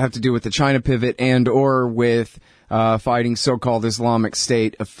Philippines? What does that have to do with the China pivot and or with fighting so-called Islamic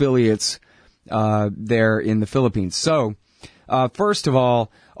State affiliates there in the Philippines? So, first of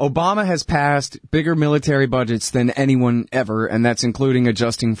all, Obama has passed bigger military budgets than anyone ever, and that's including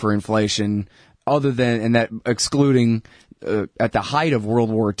adjusting for inflation, and that excluding at the height of World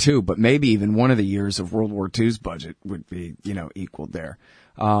War II, but maybe even one of the years of World War II's budget would be, equaled there.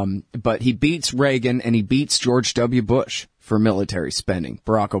 But he beats Reagan and he beats George W. Bush for military spending.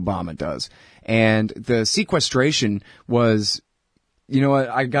 Barack Obama does. And the sequestration was,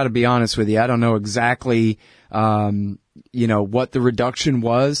 I got to be honest with you, I don't know exactly, what the reduction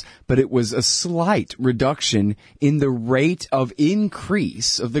was, but it was a slight reduction in the rate of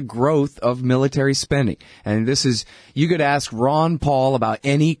increase of the growth of military spending. And you could ask Ron Paul about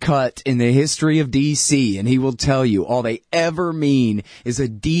any cut in the history of D.C., and he will tell you all they ever mean is a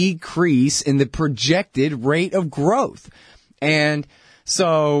decrease in the projected rate of growth. And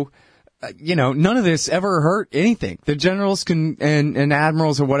so, none of this ever hurt anything. The generals and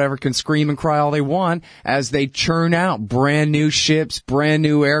admirals or whatever can scream and cry all they want as they churn out brand new ships, brand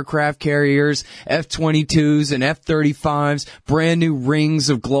new aircraft carriers, F-22s and F-35s, brand new rings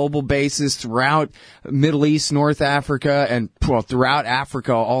of global bases throughout Middle East, North Africa, and throughout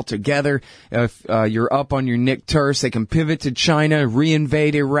Africa altogether. If you're up on your Nick Turse, they can pivot to China,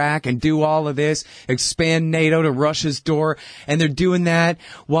 reinvade Iraq, and do all of this, expand NATO to Russia's door, and they're doing that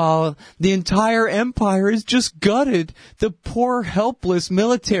while the entire empire is just gutted. The poor, helpless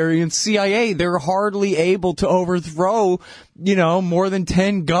military and CIA, they're hardly able to overthrow, more than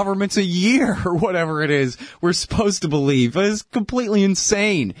 10 governments a year or whatever it is we're supposed to believe. It's completely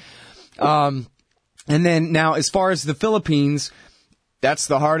insane. And then now, as far as the Philippines, that's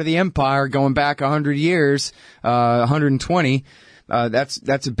the heart of the empire going back 100 years, 120.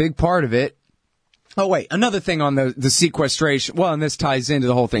 That's a big part of it. Oh, wait, another thing on the sequestration, well, and this ties into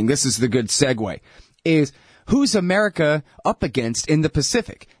the whole thing, this is the good segue, is who's America up against in the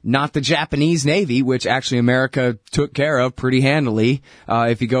Pacific? Not the Japanese Navy, which actually America took care of pretty handily,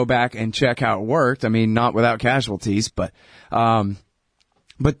 if you go back and check how it worked. I mean, not without casualties, but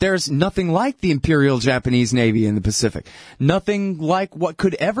But there's nothing like the Imperial Japanese Navy in the Pacific. Nothing like what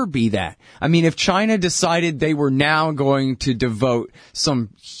could ever be that. I mean, if China decided they were now going to devote some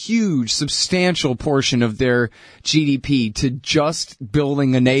huge, substantial portion of their GDP to just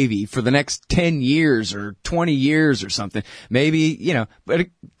building a navy for the next 10 years or 20 years or something, maybe, but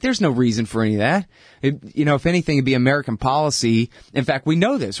there's no reason for any of that. If anything, it'd be American policy. In fact, we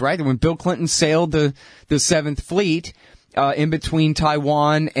know this, right? When Bill Clinton sailed the 7th Fleet, in between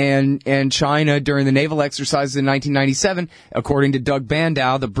Taiwan and China during the naval exercises in 1997, according to Doug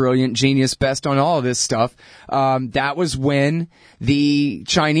Bandow, the brilliant genius best on all of this stuff, that was when the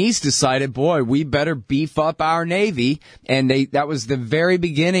Chinese decided, boy, we better beef up our Navy, and that was the very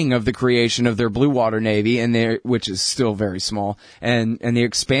beginning of the creation of their Blue Water Navy, which is still very small, and the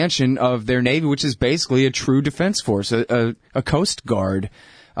expansion of their Navy, which is basically a true defense force, a Coast Guard.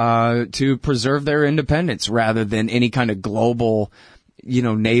 To preserve their independence rather than any kind of global,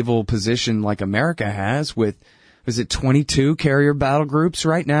 naval position like America has with, is it 22 carrier battle groups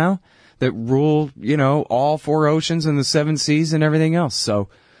right now that rule, all 4 oceans and the 7 seas and everything else. So,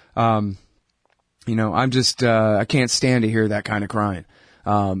 I'm just, I can't stand to hear that kind of crying.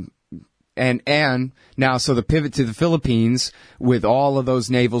 And now, so the pivot to the Philippines with all of those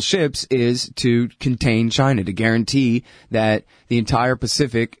naval ships is to contain China, to guarantee that the entire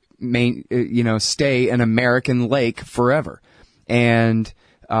Pacific stay an American lake forever. And,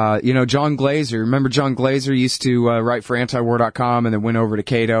 John Glazer, remember John Glazer used to write for antiwar.com and then went over to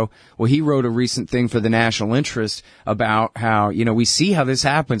Cato? Well, he wrote a recent thing for the National Interest about how, we see how this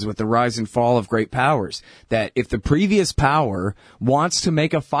happens with the rise and fall of great powers, that if the previous power wants to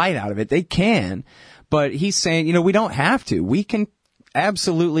make a fight out of it, they can. But he's saying, we don't have to. We can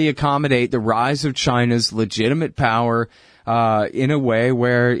absolutely accommodate the rise of China's legitimate power in a way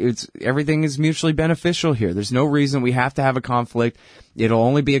where everything is mutually beneficial here. There's no reason we have to have a conflict. It'll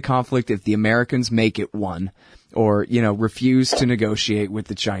only be a conflict if the Americans make it one or, refuse to negotiate with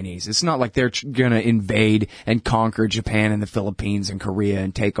the Chinese. It's not like they're going to invade and conquer Japan and the Philippines and Korea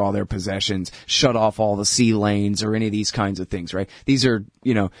and take all their possessions, shut off all the sea lanes or any of these kinds of things, right? These are,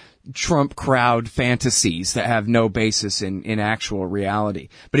 Trump crowd fantasies that have no basis in actual reality.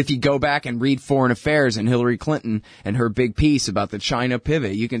 But if you go back and read Foreign Affairs and Hillary Clinton and her big piece about the China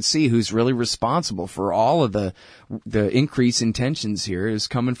pivot, you can see who's really responsible for all of the increase in tensions here is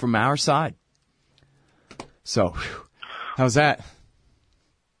coming from our side. So, how's that?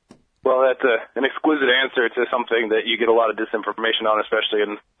 Well, that's an exquisite answer to something that you get a lot of disinformation on, especially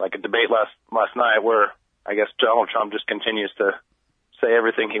in like a debate last night where I guess Donald Trump just continues to say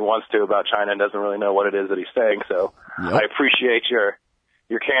everything he wants to about China and doesn't really know what it is that he's saying. So yep. I appreciate your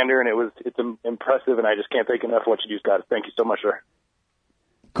candor, and it's impressive, and I just can't thank enough what you just got. Thank you so much, sir.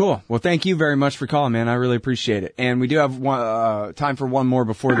 Cool. Well, thank you very much for calling, man. I really appreciate it. And we do have time for one more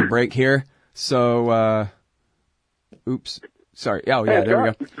before the break here. So, oops. Sorry. Oh, yeah, there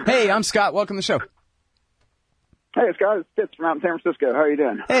we go. Hey, I'm Scott. Welcome to the show. Hey, Scott. It's Fitz from out in San Francisco. How are you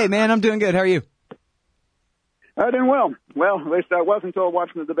doing? Hey, man. I'm doing good. How are you? Doing well. Well, at least I was until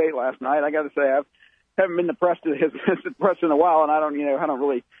watching the debate last night. I got to say, I haven't been depressed in a while, and I don't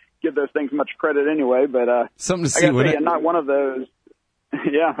really give those things much credit anyway. But something to see, wouldn't it? I'm not one of those.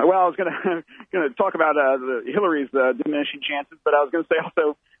 Yeah. Well, I was gonna talk about Hillary's diminishing chances, but I was going to say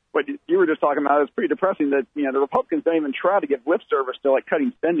also what you were just talking about is pretty depressing that the Republicans don't even try to give lip service to like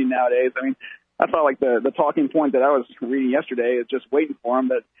cutting spending nowadays. I mean, I thought like the talking point that I was reading yesterday is just waiting for him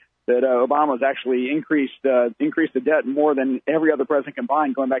that Obama's actually increased the debt more than every other president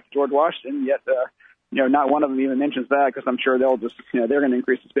combined, going back to George Washington. Yet, not one of them even mentions that because I'm sure they'll just, they're going to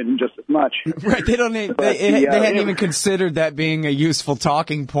increase the spending just as much. Right? They don't. They hadn't even considered that being a useful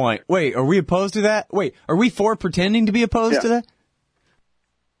talking point. Wait, are we opposed to that? Wait, are we for pretending to be opposed to that?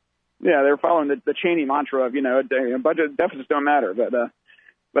 Yeah, they're following the Cheney mantra of budget deficits don't matter, but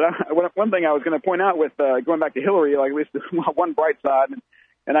one thing I was going to point out with going back to Hillary, like at least one bright side.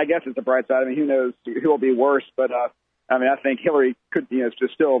 And I guess it's a bright side. I mean, who knows who will be worse? But I think Hillary could, it's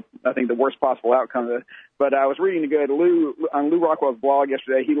just still, I think, the worst possible outcome of it. But I was reading on Lou Rockwell's blog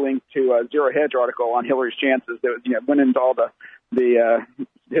yesterday. He linked to a Zero Hedge article on Hillary's chances that went into all the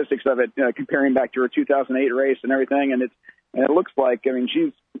statistics of it, comparing back to her 2008 race and everything. And it looks like,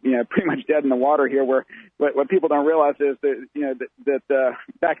 she's pretty much dead in the water here. Where what people don't realize is that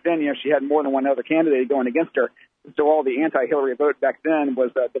back then, she had more than one other candidate going against her. So all the anti-Hillary vote back then was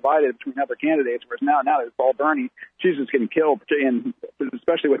divided between other candidates, whereas now it's all Bernie. She's just getting killed, and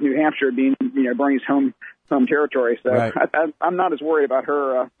especially with New Hampshire being Bernie's home territory. So right. I'm not as worried about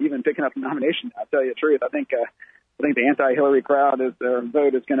her even picking up the nomination. I'll tell you the truth. I think I think the anti-Hillary crowd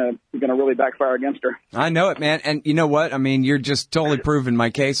vote is going to really backfire against her. I know it, man. And you know what? I mean, you're just totally proving my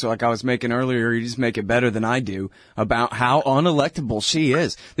case. Like I was making earlier, you just make it better than I do about how unelectable she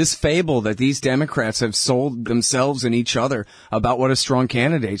is. This fable that these Democrats have sold themselves and each other about what a strong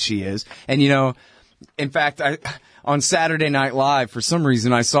candidate she is. And in fact, on Saturday Night Live, for some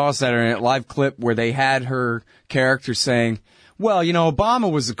reason, I saw a Saturday Night Live clip where they had her character saying, well,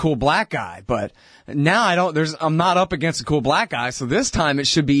 Obama was a cool black guy, but now I'm not up against a cool black guy, so this time it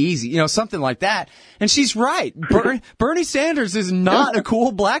should be easy. Something like that. And she's right. Bernie Sanders is not a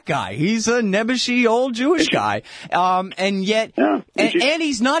cool black guy. He's a nebbishy old Jewish guy. And yet, and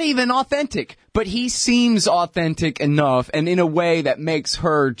he's not even authentic, but he seems authentic enough and in a way that makes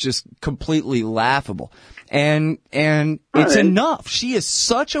her just completely laughable. And it's enough. She is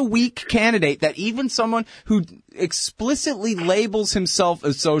such a weak candidate that even someone who explicitly labels himself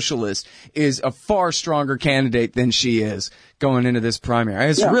a socialist is a far stronger candidate than she is going into this primary.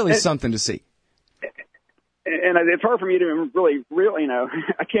 It's really something to see. And it's hard for me to really,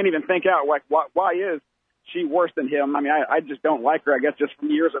 I can't even think out why is she worse than him? I mean, I just don't like her. I guess just from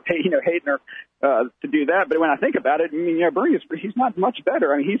years of hating her to do that. But when I think about it, I mean, Bernie he's not much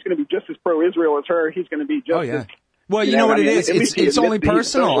better. I mean, he's going to be just as pro-Israel as her. He's going to be just as. Well, you know what it is? It's only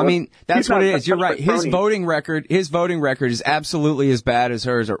personal. I mean, that's what it is. You're right. His voting record is absolutely as bad as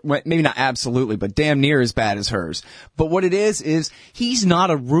hers, or maybe not absolutely, but damn near as bad as hers. But what it is he's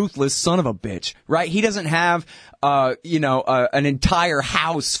not a ruthless son of a bitch, right? He doesn't have, an entire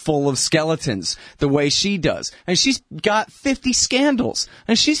house full of skeletons the way she does. And she's got 50 scandals.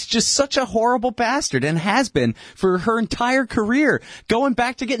 And she's just such a horrible bastard and has been for her entire career, going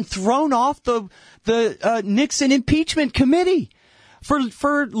back to getting thrown off the Nixon impeachment committee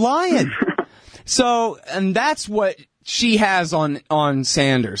for lying. So, and that's what she has on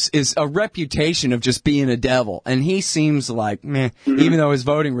Sanders, is a reputation of just being a devil. And he seems like meh, even though his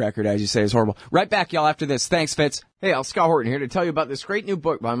voting record, as you say, is horrible. Right back, y'all, after this. Thanks, Fitz. Hey, Al, Scott Horton here to tell you about this great new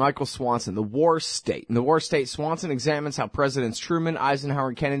book by Michael Swanson, The War State. In The War State, Swanson examines how Presidents Truman, Eisenhower,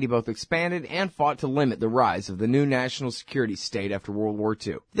 and Kennedy both expanded and fought to limit the rise of the new national security state after World War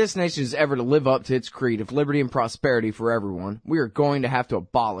II. If this nation is ever to live up to its creed of liberty and prosperity for everyone, we are going to have to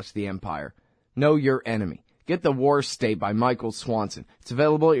abolish the empire. Know your enemy. Get The War State by Michael Swanson. It's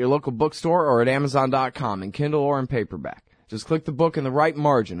available at your local bookstore or at Amazon.com in Kindle or in paperback. Just click the book in the right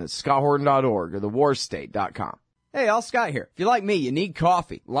margin at scotthorton.org or thewarstate.com. Hey, all Scott here. If you're like me, you need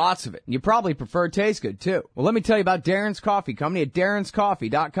coffee. Lots of it. And you probably prefer it tastes good, too. Well, let me tell you about Darren's Coffee Company at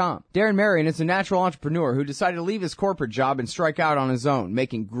darrenscoffee.com. Darren Marion is a natural entrepreneur who decided to leave his corporate job and strike out on his own,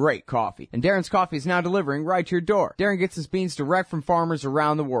 making great coffee. And Darren's Coffee is now delivering right to your door. Darren gets his beans direct from farmers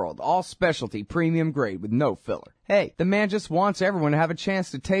around the world. All specialty, premium grade with no filler. Hey, the man just wants everyone to have a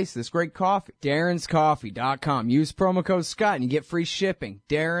chance to taste this great coffee. darrenscoffee.com. Use promo code Scott and you get free shipping.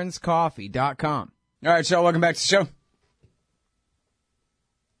 darrenscoffee.com. All right, y'all, welcome back to the show.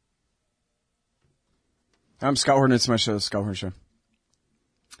 I'm Scott Horton. It's my show, The Scott Horton Show.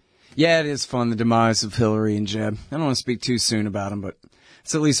 Yeah, it is fun, the demise of Hillary and Jeb. I don't want to speak too soon about them, but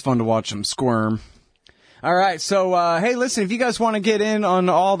it's at least fun to watch them squirm. All right, so, hey, listen, if you guys want to get in on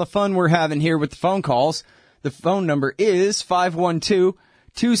all the fun we're having here with the phone calls, the phone number is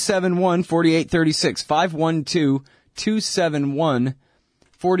 512-271-4836. 512-271-4836.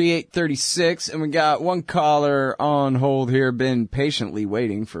 4836, and we got one caller on hold here, been patiently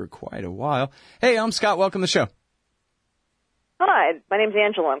waiting for quite a while. Hey, I'm Scott. Welcome to the show. Hi, my name's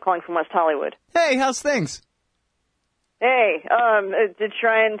Angela. I'm calling from West Hollywood. Hey, how's things? Hey,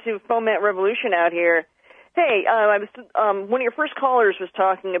 trying to foment revolution out here. Hey, I was one of your first callers was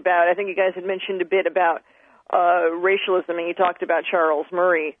talking about, I think you guys had mentioned a bit about racialism, and you talked about Charles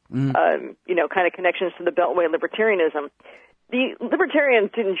Murray, kind of connections to the Beltway libertarianism. The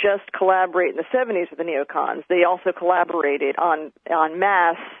libertarians didn't just collaborate in the 70s with the neocons. They also collaborated en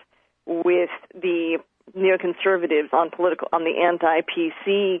masse with the neoconservatives on the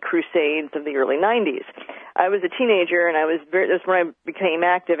anti-PC crusades of the early 90s. I was a teenager, and that's when I became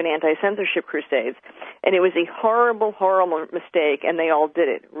active in anti-censorship crusades. And it was a horrible, horrible mistake, and they all did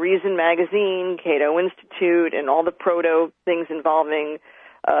it. Reason Magazine, Cato Institute, and all the proto things involving,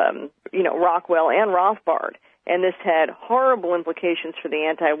 Rockwell and Rothbard. And this had horrible implications for the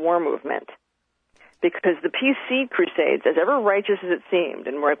anti-war movement, because the PC crusades, as ever righteous as it seemed,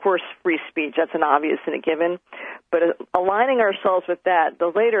 and we're, of course, free speech, that's an obvious and a given, but aligning ourselves with that,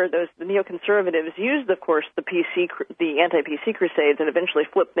 the neoconservatives used, of course, the anti-PC crusades and eventually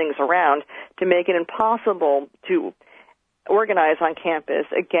flipped things around to make it impossible to organize on campus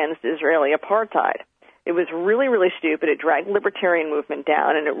against Israeli apartheid. It was really, really stupid. It dragged the libertarian movement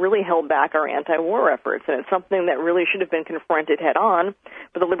down, and it really held back our anti-war efforts. And it's something that really should have been confronted head-on.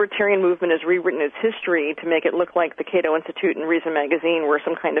 But the libertarian movement has rewritten its history to make it look like the Cato Institute and Reason Magazine were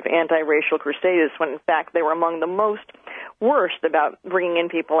some kind of anti-racial crusaders, when in fact they were among the most worst about bringing in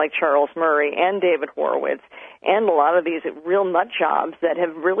people like Charles Murray and David Horowitz and a lot of these real nut jobs that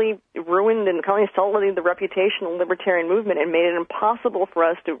have really ruined and kind of sullied the reputation of the libertarian movement and made it impossible for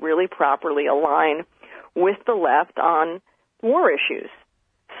us to really properly align with the left on war issues.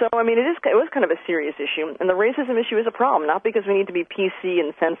 So, I mean, it was kind of a serious issue, and the racism issue is a problem, not because we need to be PC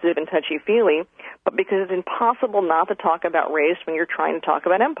and sensitive and touchy-feely, but because it's impossible not to talk about race when you're trying to talk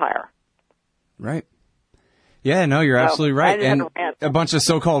about empire. Right. Yeah, no, you're absolutely right. And a bunch of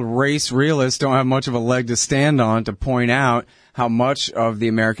so-called race realists don't have much of a leg to stand on to point out how much of the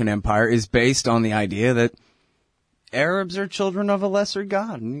American empire is based on the idea that Arabs are children of a lesser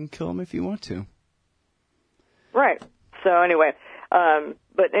god, and you can kill them if you want to. Right. So anyway,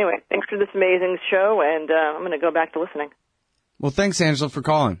 thanks for this amazing show, and I'm going to go back to listening. Well, thanks, Angela, for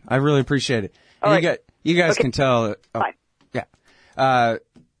calling. I really appreciate it. You guys can tell. Bye. Yeah.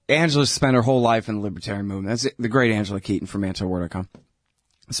 Angela spent her whole life in the libertarian movement. That's the great Angela Keaton from antiwar.com.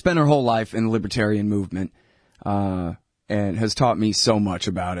 Spent her whole life in the libertarian movement, and has taught me so much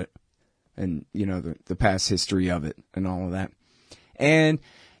about it, and the past history of it, and all of that. And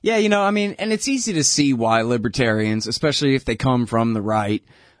yeah, and it's easy to see why libertarians, especially if they come from the right,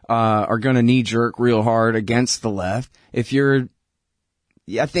 are going to knee-jerk real hard against the left. I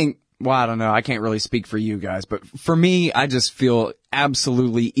don't know, I can't really speak for you guys, but for me, I just feel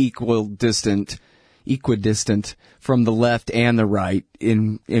absolutely equidistant from the left and the right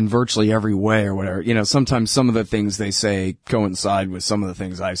in virtually every way or whatever. Sometimes some of the things they say coincide with some of the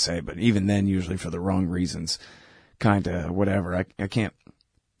things I say, but even then, usually for the wrong reasons. Kinda, whatever. I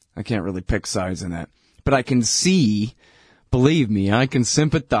can't really pick sides in that. But I can see, believe me, I can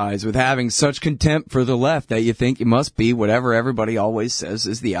sympathize with having such contempt for the left that you think you must be whatever everybody always says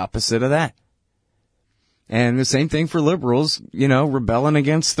is the opposite of that. And the same thing for liberals, rebelling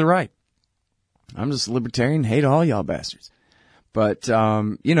against the right. I'm just a libertarian, hate all y'all bastards. But,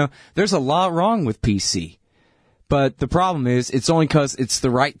 there's a lot wrong with PC. But the problem is, it's only because it's the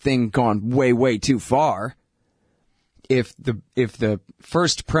right thing gone way, way too far. If the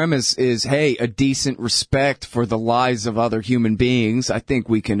first premise is, hey, a decent respect for the lives of other human beings, I think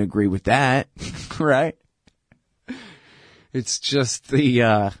we can agree with that, right? It's just the,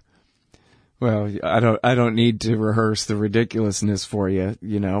 I don't need to rehearse the ridiculousness for you,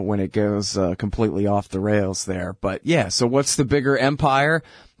 when it goes completely off the rails there. But yeah, so what's the bigger empire?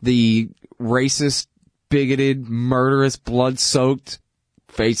 The racist, bigoted, murderous, blood-soaked,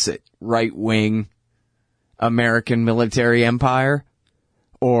 face it, right-wing American military empire,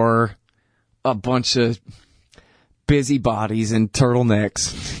 or a bunch of busybodies in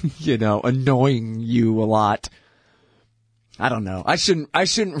turtlenecks, annoying you a lot. I don't know. I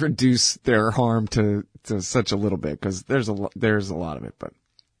shouldn't reduce their harm to such a little bit, because there's a lot of it. But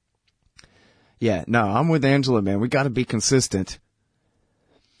yeah, no, I'm with Angela, man. We got to be consistent,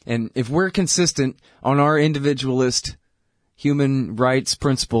 and if we're consistent on our individualist human rights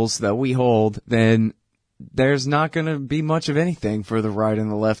principles that we hold, then there's not going to be much of anything for the right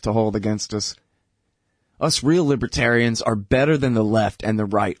and the left to hold against us. Us real libertarians are better than the left and the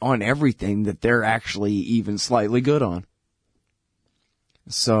right on everything that they're actually even slightly good on.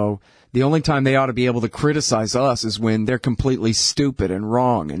 So the only time they ought to be able to criticize us is when they're completely stupid and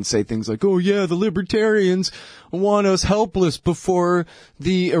wrong and say things like, oh yeah, the libertarians want us helpless before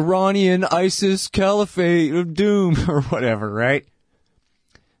the Iranian ISIS caliphate of doom or whatever, right?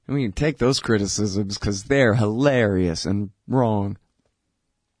 And we can take those criticisms because they're hilarious and wrong.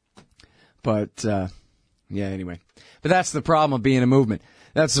 But, anyway. But that's the problem of being a movement.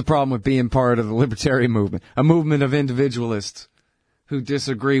 That's the problem with being part of the libertarian movement. A movement of individualists who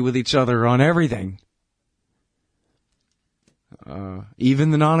disagree with each other on everything.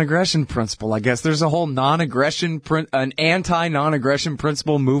 Even the non-aggression principle. I guess there's a whole an anti-non-aggression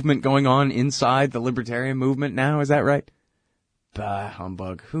principle movement going on inside the libertarian movement now. Is that right? Bah,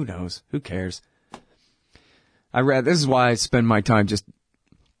 humbug. Who knows? Who cares? This is why I spend my time just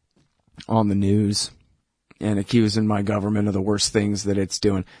on the news and accusing my government of the worst things that it's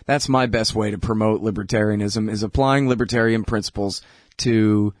doing. That's my best way to promote libertarianism, is applying libertarian principles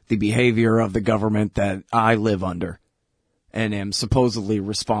to the behavior of the government that I live under and am supposedly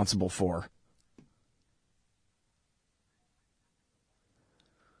responsible for.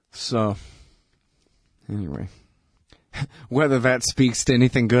 So, anyway. Whether that speaks to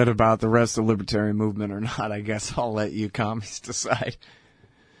anything good about the rest of the libertarian movement or not, I guess I'll let you commies decide.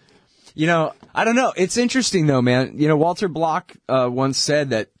 You know, I don't know. It's interesting, though, man. You know, Walter Block once said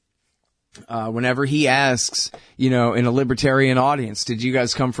that whenever he asks, you know, in a libertarian audience, did you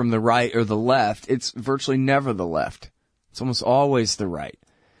guys come from the right or the left? It's virtually never the left. It's almost always the right,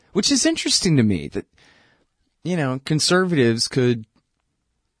 which is interesting to me that, you know, conservatives could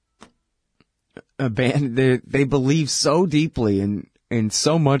abandon, they believe so deeply in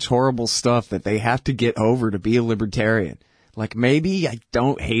so much horrible stuff that they have to get over to be a libertarian. Like, maybe I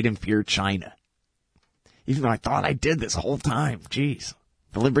don't hate and fear China, even though I thought I did this whole time. Jeez.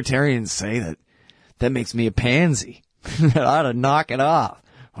 The libertarians say that makes me a pansy. I ought to knock it off.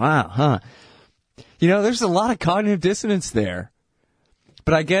 Wow, huh? You know, there's a lot of cognitive dissonance there.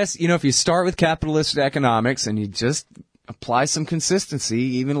 But I guess, you know, if you start with capitalist economics and you just apply some consistency,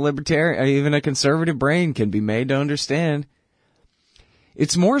 even a conservative brain can be made to understand.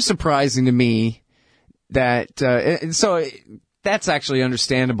 It's more surprising to me that, so that's actually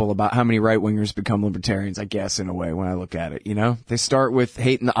understandable about how many right-wingers become libertarians, I guess, in a way, when I look at it, you know? They start with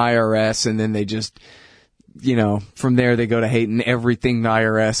hating the IRS, and then they just, you know, from there they go to hating everything the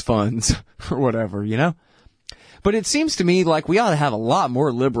IRS funds, or whatever, you know? But it seems to me like we ought to have a lot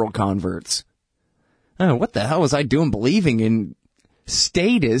more liberal converts. Oh, what the hell was I doing believing in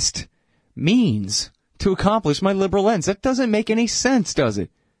statist means to accomplish my liberal ends? That doesn't make any sense, does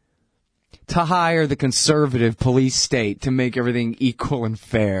it? To hire the conservative police state to make everything equal and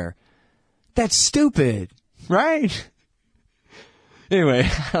fair. That's stupid, right? Anyway,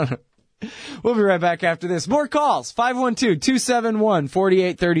 I don't know. We'll be right back after this. More calls.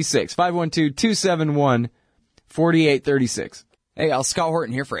 512-271-4836. 512-271-4836. Hey, Al, Scott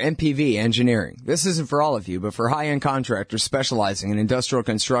Horton here for MPV Engineering. This isn't for all of you, but for high-end contractors specializing in industrial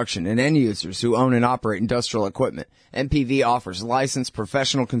construction and end users who own and operate industrial equipment, MPV offers licensed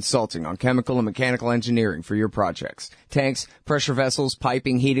professional consulting on chemical and mechanical engineering for your projects. Tanks, pressure vessels,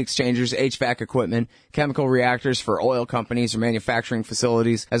 piping, heat exchangers, HVAC equipment, chemical reactors for oil companies or manufacturing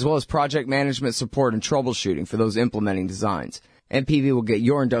facilities, as well as project management support and troubleshooting for those implementing designs. MPV will get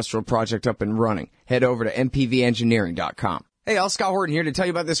your industrial project up and running. Head over to mpvengineering.com. Hey, Al, Scott Horton here to tell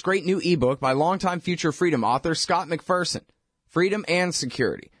you about this great new ebook by longtime Future Freedom author Scott McPherson. Freedom and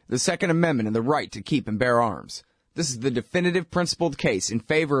Security, the Second Amendment and the Right to Keep and Bear Arms. This is the definitive principled case in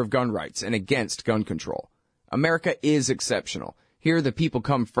favor of gun rights and against gun control. America is exceptional. Here the people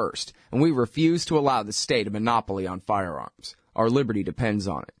come first, and we refuse to allow the state a monopoly on firearms. Our liberty depends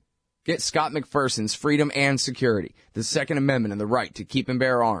on it. Get Scott McPherson's Freedom and Security, the Second Amendment and the Right to Keep and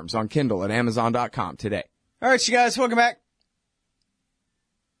Bear Arms on Kindle at Amazon.com today. All right, you guys, welcome back.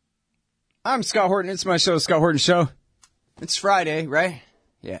 I'm Scott Horton. It's my show, Scott Horton Show. It's Friday, right?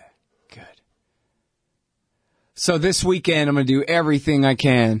 Yeah, good. So this weekend, I'm going to do everything I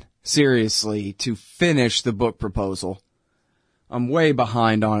can, seriously, to finish the book proposal. I'm way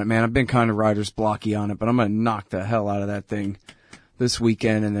behind on it, man. I've been kind of writer's blocky on it, but I'm going to knock the hell out of that thing this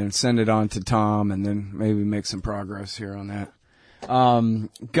weekend and then send it on to Tom and then maybe make some progress here on that.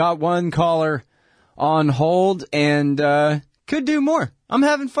 Got one caller on hold and, could do more. I'm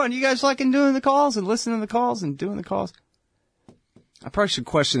having fun. You guys liking doing the calls and listening to the calls and doing the calls? I probably should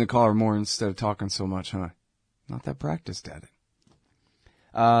question the caller more instead of talking so much, huh? Not that practiced at it.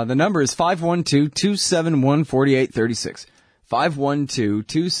 The number is 512-271-4836.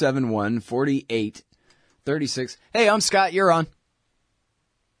 512-271-4836. Hey, I'm Scott. You're on.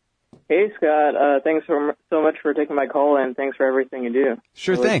 Hey, Scott. Thanks so much for taking my call, and thanks for everything you do.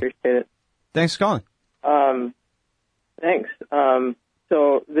 Sure really thing. Appreciate it. Thanks for calling. Thanks.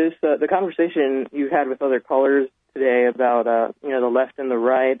 So this the conversation you had with other callers today about the left and the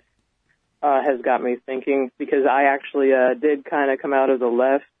right has got me thinking, because I actually did kind of come out of the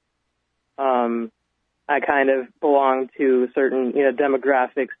left. I kind of belong to certain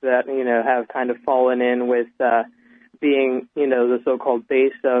demographics that have kind of fallen in with being the so-called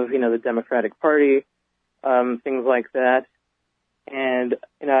base of the Democratic Party, things like that. And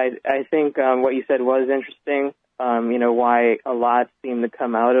I think what you said was interesting. Why a lot seem to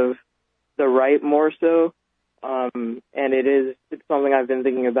come out of the right more so. And it's something I've been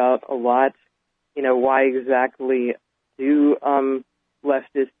thinking about a lot. Why exactly do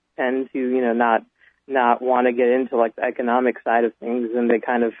leftists tend to, not want to get into like the economic side of things, and they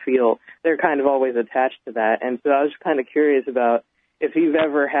kind of feel they're kind of always attached to that. And so I was kind of curious about if you've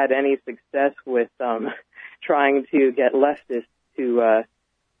ever had any success with trying to get leftists to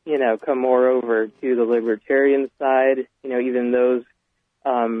come more over to the libertarian side, even those,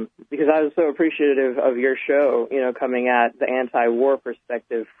 because I was so appreciative of your show, coming at the anti-war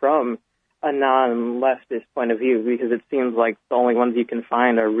perspective from a non-leftist point of view, because it seems like the only ones you can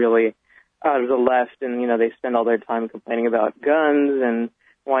find are really out of the left, and, they spend all their time complaining about guns and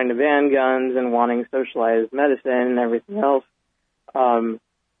wanting to ban guns and wanting socialized medicine and everything else.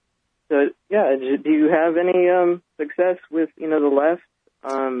 So, yeah, do you have any success with, the left?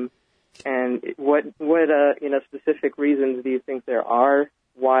 And what specific reasons do you think there are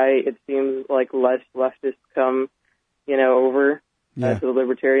why it seems like less leftists come, over to the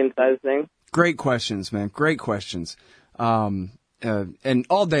libertarian side of things? Great questions, man. Great questions. And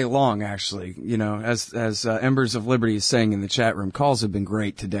all day long, actually, as Embers of Liberty is saying in the chat room, calls have been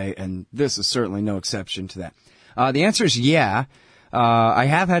great today, and this is certainly no exception to that. The answer is yeah. I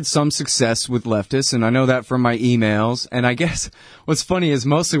have had some success with leftists, and I know that from my emails. And I guess what's funny is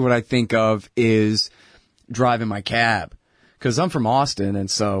mostly what I think of is driving my cab. Because I'm from Austin, and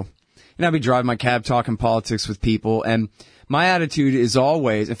so, I'd be driving my cab talking politics with people. And my attitude is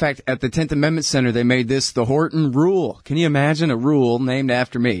always, in fact, at the 10th Amendment Center, they made this the Horton Rule. Can you imagine a rule named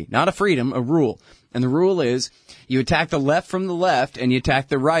after me? Not a freedom, a rule. And the rule is you attack the left from the left, and you attack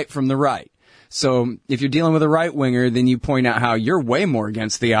the right from the right. So if you're dealing with a right-winger, then you point out how you're way more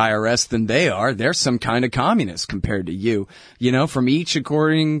against the IRS than they are. They're some kind of communist compared to you. From each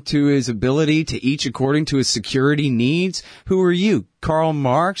according to his ability to each according to his security needs. Who are you? Karl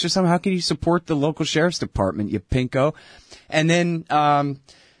Marx or something? How can you support the local sheriff's department, you pinko? And then, and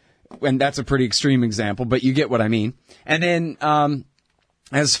that's a pretty extreme example, but you get what I mean. And then,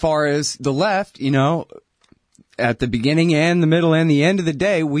 as far as the left, at the beginning and the middle and the end of the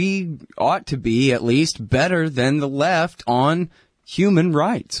day, we ought to be at least better than the left on human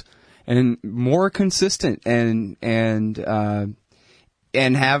rights and more consistent and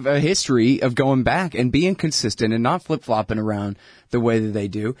have a history of going back and being consistent and not flip-flopping around the way that they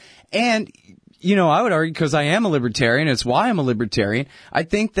do. And, I would argue, because I am a libertarian, it's why I'm a libertarian, I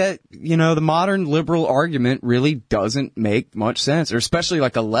think that, the modern liberal argument really doesn't make much sense, or especially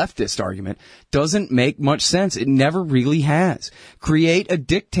like a leftist argument, doesn't make much sense. It never really has. Create a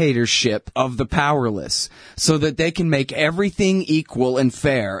dictatorship of the powerless so that they can make everything equal and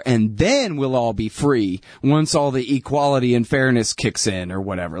fair, and then we'll all be free once all the equality and fairness kicks in or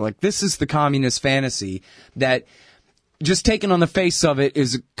whatever. Like, this is the communist fantasy that just taken on the face of it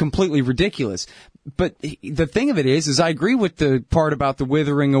is completely ridiculous. But the thing of it is I agree with the part about the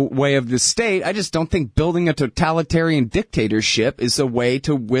withering away of the state. I just don't think building a totalitarian dictatorship is a way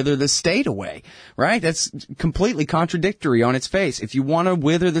to wither the state away, right? That's completely contradictory on its face. If you want to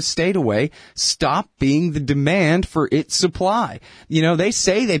wither the state away, stop being the demand for its supply. They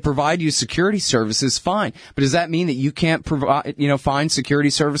say they provide you security services, fine. But does that mean that you can't provide, find security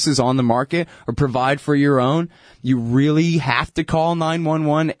services on the market or provide for your own? You really have to call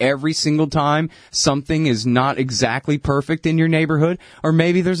 911 every single time something is not exactly perfect in your neighborhood? Or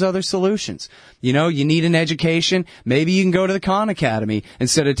maybe there's other solutions. You need an education. Maybe you can go to the Khan Academy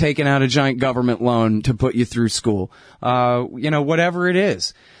instead of taking out a giant government loan to put you through school. Whatever it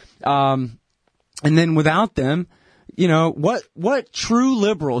is. And then without them, what true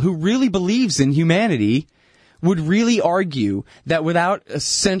liberal who really believes in humanity would really argue that without a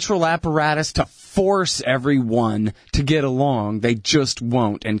central apparatus to force everyone to get along, they just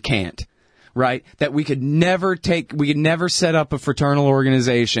won't and can't, right? That we could never set up a fraternal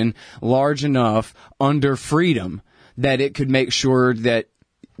organization large enough under freedom that it could make sure that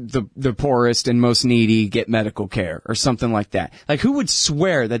the poorest and most needy get medical care or something like that. Like, who would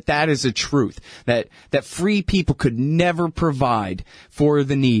swear that that is a truth, that free people could never provide for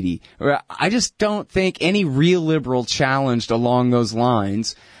the needy? I just don't think any real liberal challenged along those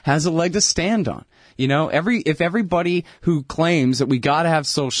lines has a leg to stand on. If everybody who claims that we got to have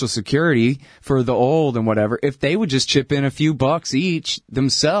Social Security for the old and whatever, if they would just chip in a few bucks each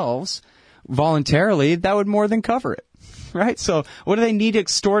themselves voluntarily, that would more than cover it. Right? So what do they need to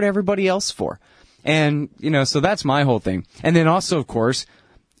extort everybody else for? And, so that's my whole thing. And then also, of course,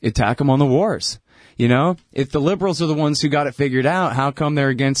 attack them on the wars. If the liberals are the ones who got it figured out, how come they're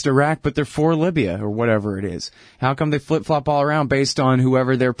against Iraq but they're for Libya or whatever it is? How come they flip-flop all around based on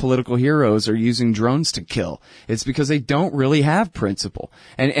whoever their political heroes are using drones to kill? It's because they don't really have principle.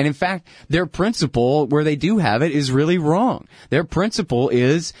 And in fact, their principle, where they do have it, is really wrong. Their principle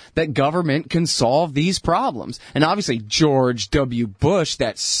is that government can solve these problems. And obviously George W. Bush,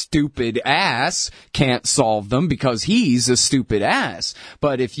 that stupid ass, can't solve them because he's a stupid ass.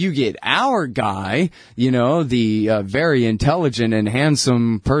 But if you get our guy, the very intelligent and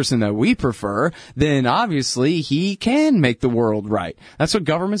handsome person that we prefer, then obviously he can make the world right. That's what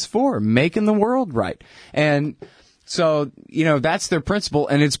government's for, making the world right. And so, that's their principle,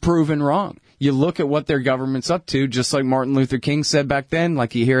 and it's proven wrong. You look at what their government's up to, just like Martin Luther King said back then,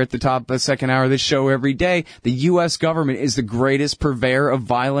 like you hear at the top of the second hour of this show every day, the U.S. government is the greatest purveyor of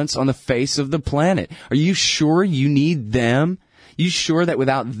violence on the face of the planet. Are you sure you need them? You sure that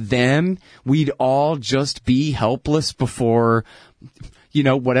without them, we'd all just be helpless before,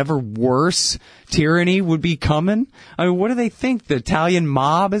 whatever worse tyranny would be coming? I mean, what do they think? The Italian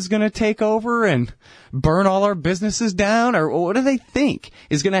mob is going to take over and burn all our businesses down? Or what do they think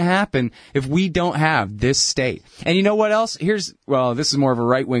is going to happen if we don't have this state? And you know what else? This is more of a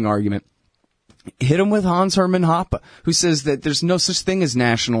right-wing argument. Hit him with Hans Hermann Hoppe, who says that there's no such thing as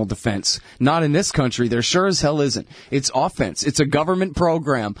national defense. Not in this country. There sure as hell isn't. It's offense. It's a government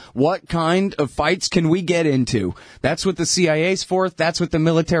program. What kind of fights can we get into? That's what the CIA's for. That's what the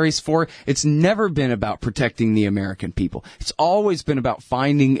military's for. It's never been about protecting the American people. It's always been about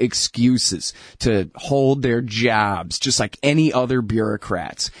finding excuses to hold their jobs, just like any other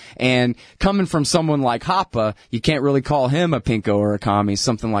bureaucrats. And coming from someone like Hoppe, you can't really call him a pinko or a commie,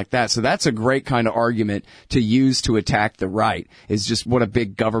 something like that. So that's a great kind of argument to use to attack the right, is just what a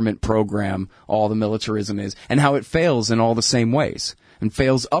big government program all the militarism is, and how it fails in all the same ways, and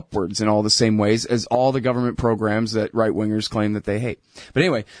fails upwards in all the same ways as all the government programs that right-wingers claim that they hate. But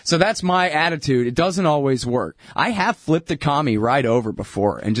anyway, so that's my attitude. It doesn't always work. I have flipped the commie right over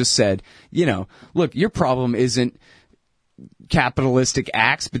before and just said, look, your problem isn't capitalistic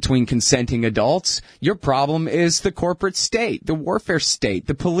acts between consenting adults. Your problem is the corporate state, the warfare state,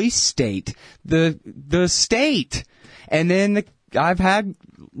 the police state, the state. And then I've had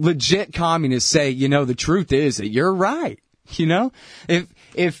legit communists say, the truth is that you're right.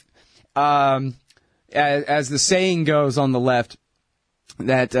 If as the saying goes on the left,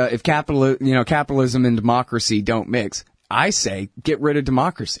 that if capitalism and democracy don't mix, I say get rid of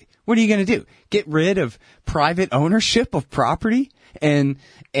democracy. What are you going to do? Get rid of private ownership of property and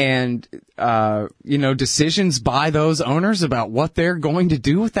decisions by those owners about what they're going to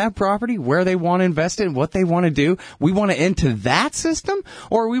do with that property, where they want to invest it, what they want to do? We want an end to that system,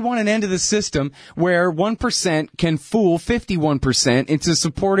 or we want an end to the system where 1% can fool 51% into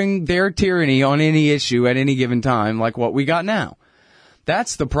supporting their tyranny on any issue at any given time, like what we got now?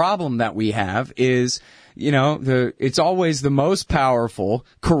 That's the problem that we have is, it's always the most powerful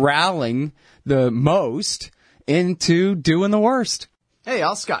corralling the most into doing the worst. Hey,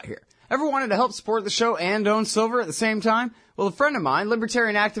 Al Scott here. Ever wanted to help support the show and own silver at the same time? Well, a friend of mine,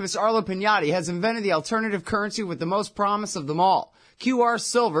 libertarian activist Arlo Pignatti, has invented the alternative currency with the most promise of them all. QR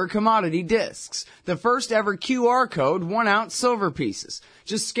Silver Commodity Discs. The first ever QR code 1-ounce silver pieces.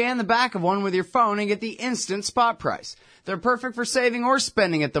 Just scan the back of one with your phone and get the instant spot price. They're perfect for saving or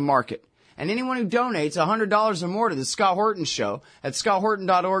spending at the market. And anyone who donates $100 or more to the Scott Horton Show at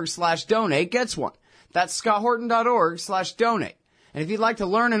scotthorton.org/donate gets one. That's scotthorton.org/donate. And if you'd like to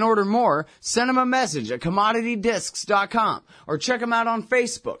learn and order more, send them a message at commoditydiscs.com or check them out on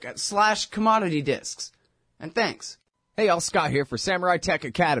Facebook at /commoditydiscs. And thanks. Hey, all, Scott here for Samurai Tech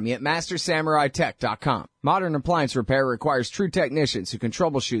Academy at mastersamuraitech.com. Modern appliance repair requires true technicians who can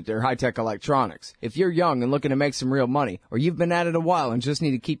troubleshoot their high-tech electronics. If you're young and looking to make some real money, or you've been at it a while and just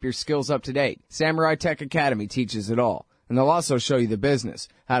need to keep your skills up to date, Samurai Tech Academy teaches it all. And they'll also show you the business,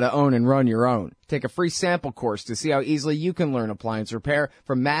 how to own and run your own. Take a free sample course to see how easily you can learn appliance repair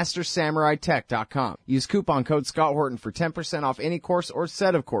from mastersamuraitech.com. Use coupon code Scott Horton for 10% off any course or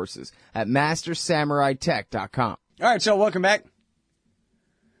set of courses at mastersamuraitech.com. All right, so welcome back.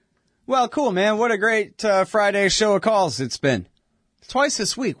 Well, cool, man. What a great Friday show of calls it's been. Twice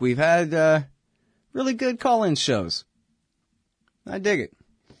this week we've had really good call-in shows. I dig it.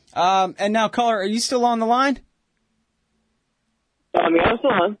 And now, caller, are you still on the line? Yeah, I'm still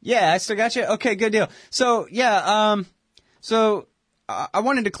on. Yeah, I still got you? Okay, good deal. So, I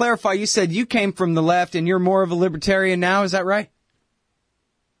wanted to clarify. You said you came from the left and you're more of a libertarian now. Is that right?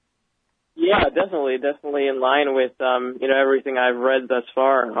 Yeah, definitely in line with, everything I've read thus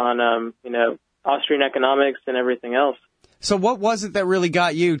far on, Austrian economics and everything else. So what was it that really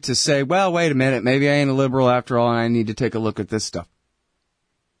got you to say, well, wait a minute, maybe I ain't a liberal after all and I need to take a look at this stuff?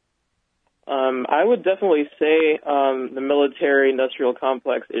 I would definitely say the military-industrial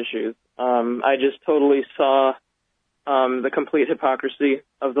complex issues. I just totally saw the complete hypocrisy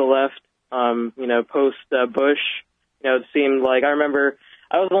of the left, post-Bush. It seemed like, I remember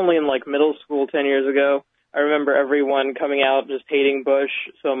I was only in middle school 10 years ago. I remember everyone coming out just hating Bush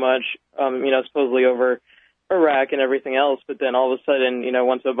so much, supposedly over Iraq and everything else. But then all of a sudden,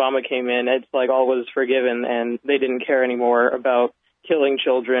 once Obama came in, it's like all was forgiven and they didn't care anymore about killing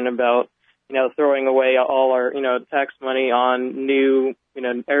children, about, throwing away all our, tax money on new,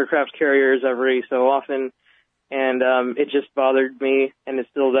 aircraft carriers every so often. And it just bothered me, and it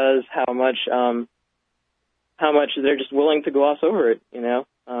still does, how much they're just willing to gloss over it, and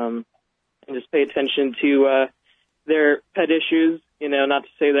just pay attention to their pet issues, not to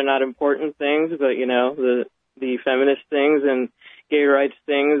say they're not important things, but, the the feminist things and gay rights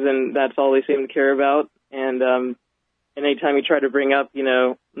things, and that's all they seem to care about. And anytime you try to bring up,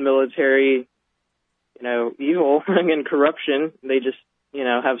 military, evil and corruption, they just,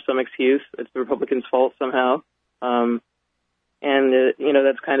 have some excuse. It's the Republicans' fault somehow. And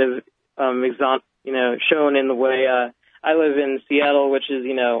that's kind of, shown in the way, I live in Seattle, which is,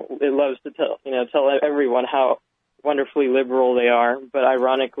 it loves to tell everyone how wonderfully liberal they are. But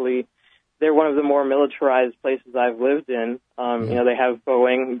ironically, they're one of the more militarized places I've lived in. They have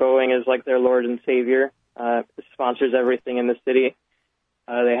Boeing. Boeing is like their Lord and Savior. Sponsors everything in the city.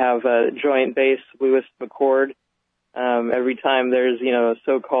 They have a joint base, Lewis McChord. Every time there's,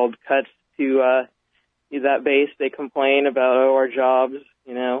 so-called cuts to that base, they complain about, our jobs,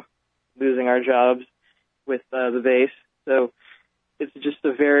 losing our jobs with the base. So it's just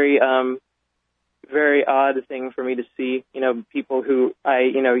a very, very odd thing for me to see, people who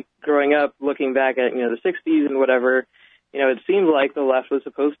growing up, looking back at, the 60s and whatever, it seemed like the left was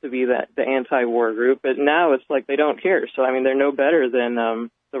supposed to be the anti-war group, but now it's like they don't care. So, they're no better than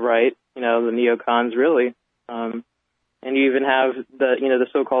the right, the neocons, really. And you even have the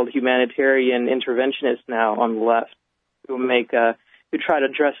so-called humanitarian interventionists now on the left who who try to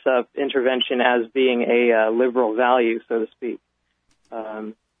dress up intervention as being a liberal value, so to speak.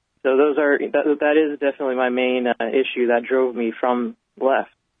 So that is definitely my main issue that drove me from left.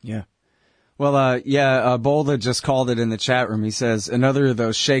 Yeah. Well, Bolda just called it in the chat room. He says, another of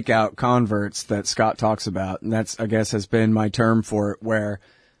those shakeout converts that Scott talks about, and that's, I guess, has been my term for it, where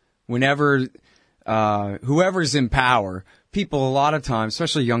whenever whoever's in power, people a lot of times,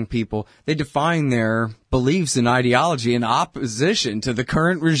 especially young people, they define their beliefs and ideology in opposition to the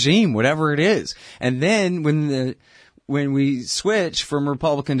current regime, whatever it is. And then when we switch from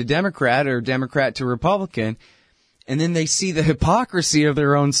Republican to Democrat or Democrat to Republican, and then they see the hypocrisy of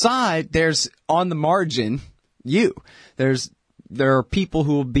their own side, there's on the margin, there are people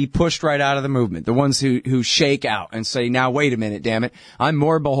who will be pushed right out of the movement, the ones who shake out and say, now, wait a minute, damn it. I'm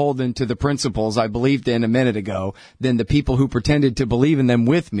more beholden to the principles I believed in a minute ago than the people who pretended to believe in them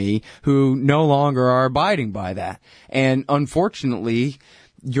with me, who no longer are abiding by that. And unfortunately,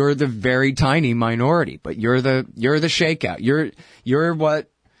 you're the very tiny minority, but you're the shakeout. You're what.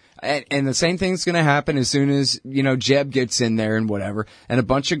 And the same thing's going to happen as soon as, Jeb gets in there and whatever. And a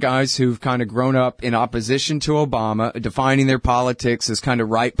bunch of guys who've kind of grown up in opposition to Obama, defining their politics as kind of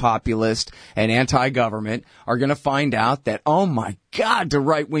right populist and anti-government, are going to find out that, oh my God, the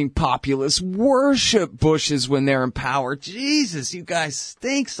right-wing populists worship Bushes when they're in power. Jesus, you guys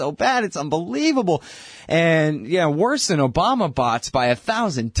stink so bad. It's unbelievable. And, worse than Obama bots by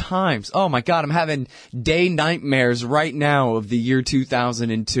 1,000 times. Oh my God, I'm having day nightmares right now of the year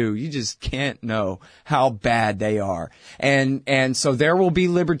 2002. You just can't know how bad they are. And so there will be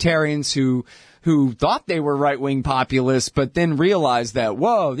libertarians who thought they were right-wing populists, but then realized that,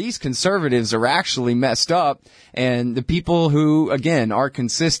 whoa, these conservatives are actually messed up. And the people who, again, are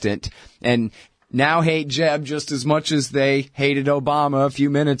consistent and now hate Jeb just as much as they hated Obama a few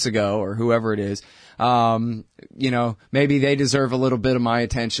minutes ago, or whoever it is, maybe they deserve a little bit of my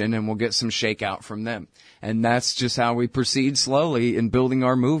attention, and we'll get some shakeout from them. And that's just how we proceed slowly in building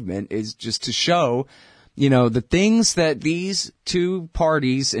our movement, is just to show, the things that these two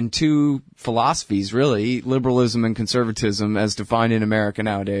parties and two philosophies, really, liberalism and conservatism as defined in America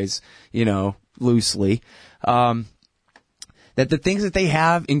nowadays, loosely, that the things that they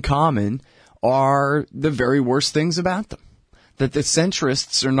have in common are the very worst things about them. That the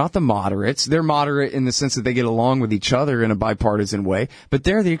centrists are not the moderates. They're moderate in the sense that they get along with each other in a bipartisan way, but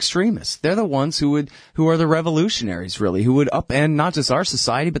they're the extremists. They're the ones who are the revolutionaries, really, who would upend not just our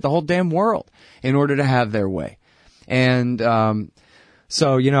society, but the whole damn world in order to have their way. And,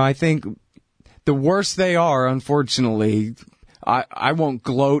 I think the worse they are, unfortunately, I won't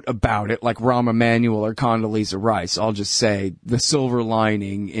gloat about it like Rahm Emanuel or Condoleezza Rice. I'll just say the silver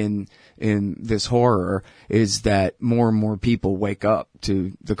lining in this horror is that more and more people wake up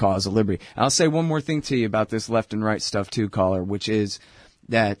to the cause of liberty. I'll say one more thing to you about this left and right stuff too, caller, which is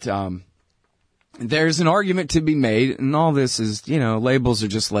that there's an argument to be made, and all this is, labels are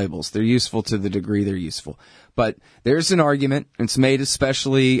just labels. They're useful to the degree they're useful. But there's an argument, it's made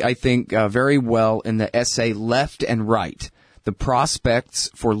especially, I think, very well in the essay Left and Right, The Prospects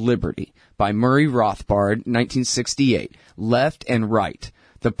for Liberty by Murray Rothbard, 1968. Left and Right,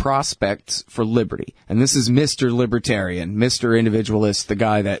 The Prospects for Liberty. And this is Mr. Libertarian, Mr. Individualist, the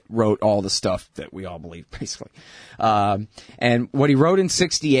guy that wrote all the stuff that we all believe, basically. And what he wrote in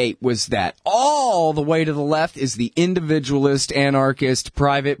 68 was that all the way to the left is the individualist, anarchist,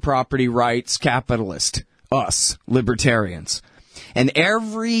 private property rights, capitalist. Us, libertarians. And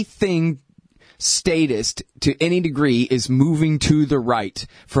everything statist to any degree is moving to the right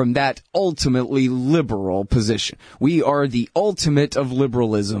from that ultimately liberal position. We are the ultimate of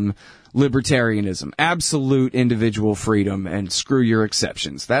liberalism, libertarianism, absolute individual freedom, and screw your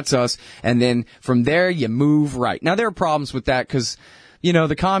exceptions. That's us. And then from there, you move right. Now, there are problems with that because, you know,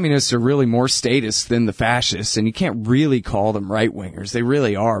 the communists are really more statist than the fascists, and you can't really call them right-wingers. They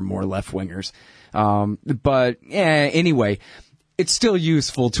really are more left-wingers. Anyway, it's still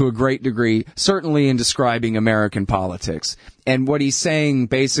useful to a great degree, certainly in describing American politics. And what he's saying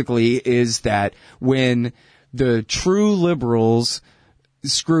basically is that when the true liberals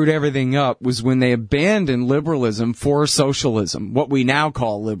screwed everything up was when they abandoned liberalism for socialism, what we now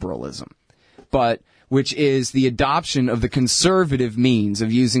call liberalism, but which is the adoption of the conservative means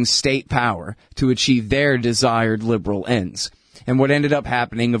of using state power to achieve their desired liberal ends. And what ended up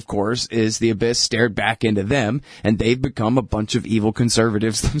happening, of course, is the abyss stared back into them, and they've become a bunch of evil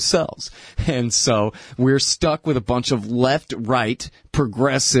conservatives themselves. And so we're stuck with a bunch of left-right,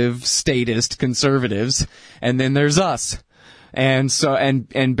 progressive, statist conservatives, and then there's us. And so,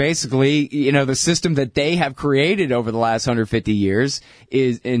 and basically, you know, the system that they have created over the last 150 years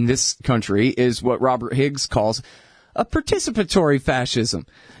is, in this country, is what Robert Higgs calls a participatory fascism.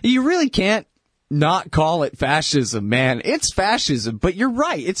 You really can't not call it fascism, man. It's fascism, but you're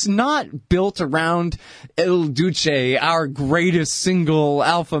right. It's not built around El Duce, our greatest single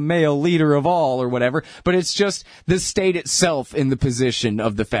alpha male leader of all or whatever, but it's just the state itself in the position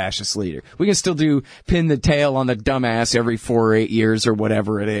of the fascist leader. We can still do pin the tail on the dumbass every 4 or 8 years or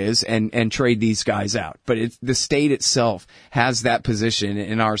whatever it is and trade these guys out. But it's the state itself has that position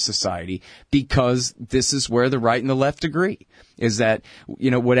in our society because this is where the right and the left agree. Is that, you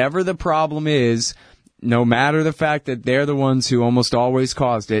know, whatever the problem is, no matter the fact that they're the ones who almost always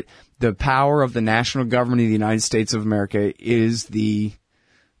caused it, the power of the national government of the United States of America is the,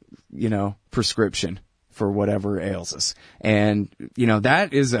 you know, prescription for whatever ails us. And, you know,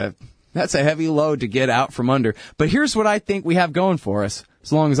 that's a heavy load to get out from under. But here's what I think we have going for us,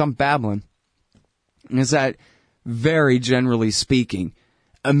 as long as I'm babbling, is that, very generally speaking,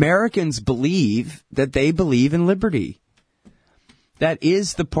 Americans believe that they believe in liberty. That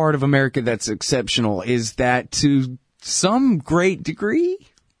is the part of America that's exceptional, is that to some great degree,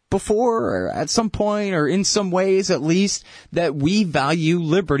 before or at some point or in some ways at least, that we value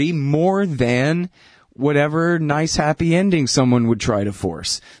liberty more than whatever nice happy ending someone would try to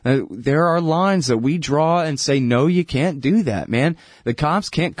force. There are lines that we draw and say, no, you can't do that, man. The cops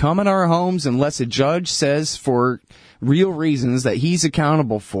can't come in our homes unless a judge says for real reasons that he's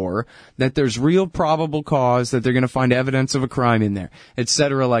accountable for, that there's real probable cause, that they're going to find evidence of a crime in there,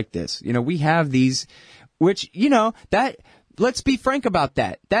 etc. like this. You know, we have these, which, you know, that, let's be frank about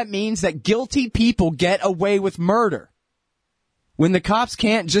that. That means that guilty people get away with murder. When the cops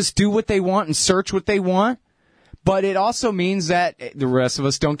can't just do what they want and search what they want, but it also means that the rest of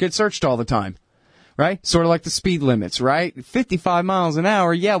us don't get searched all the time. Right? Sort of like the speed limits, right? 55 miles an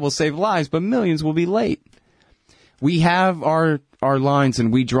hour, yeah, we'll save lives, but millions will be late. We have our lines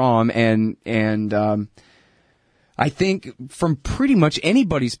and we draw them, and I think from pretty much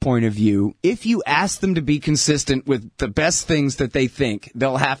anybody's point of view, if you ask them to be consistent with the best things that they think,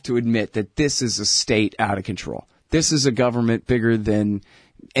 they'll have to admit that this is a state out of control. This is a government bigger than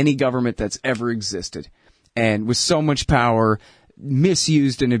any government that's ever existed, and with so much power,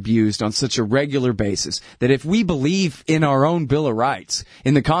 misused and abused on such a regular basis, that if we believe in our own Bill of Rights,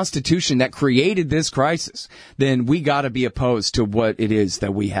 in the Constitution that created this crisis, then we got to be opposed to what it is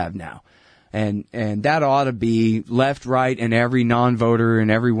that we have now. And that ought to be left, right, and every non-voter and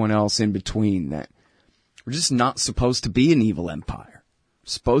everyone else in between. That we're just not supposed to be an evil empire.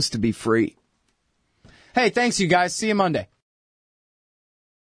 We're supposed to be free. Hey, thanks you guys. See you Monday.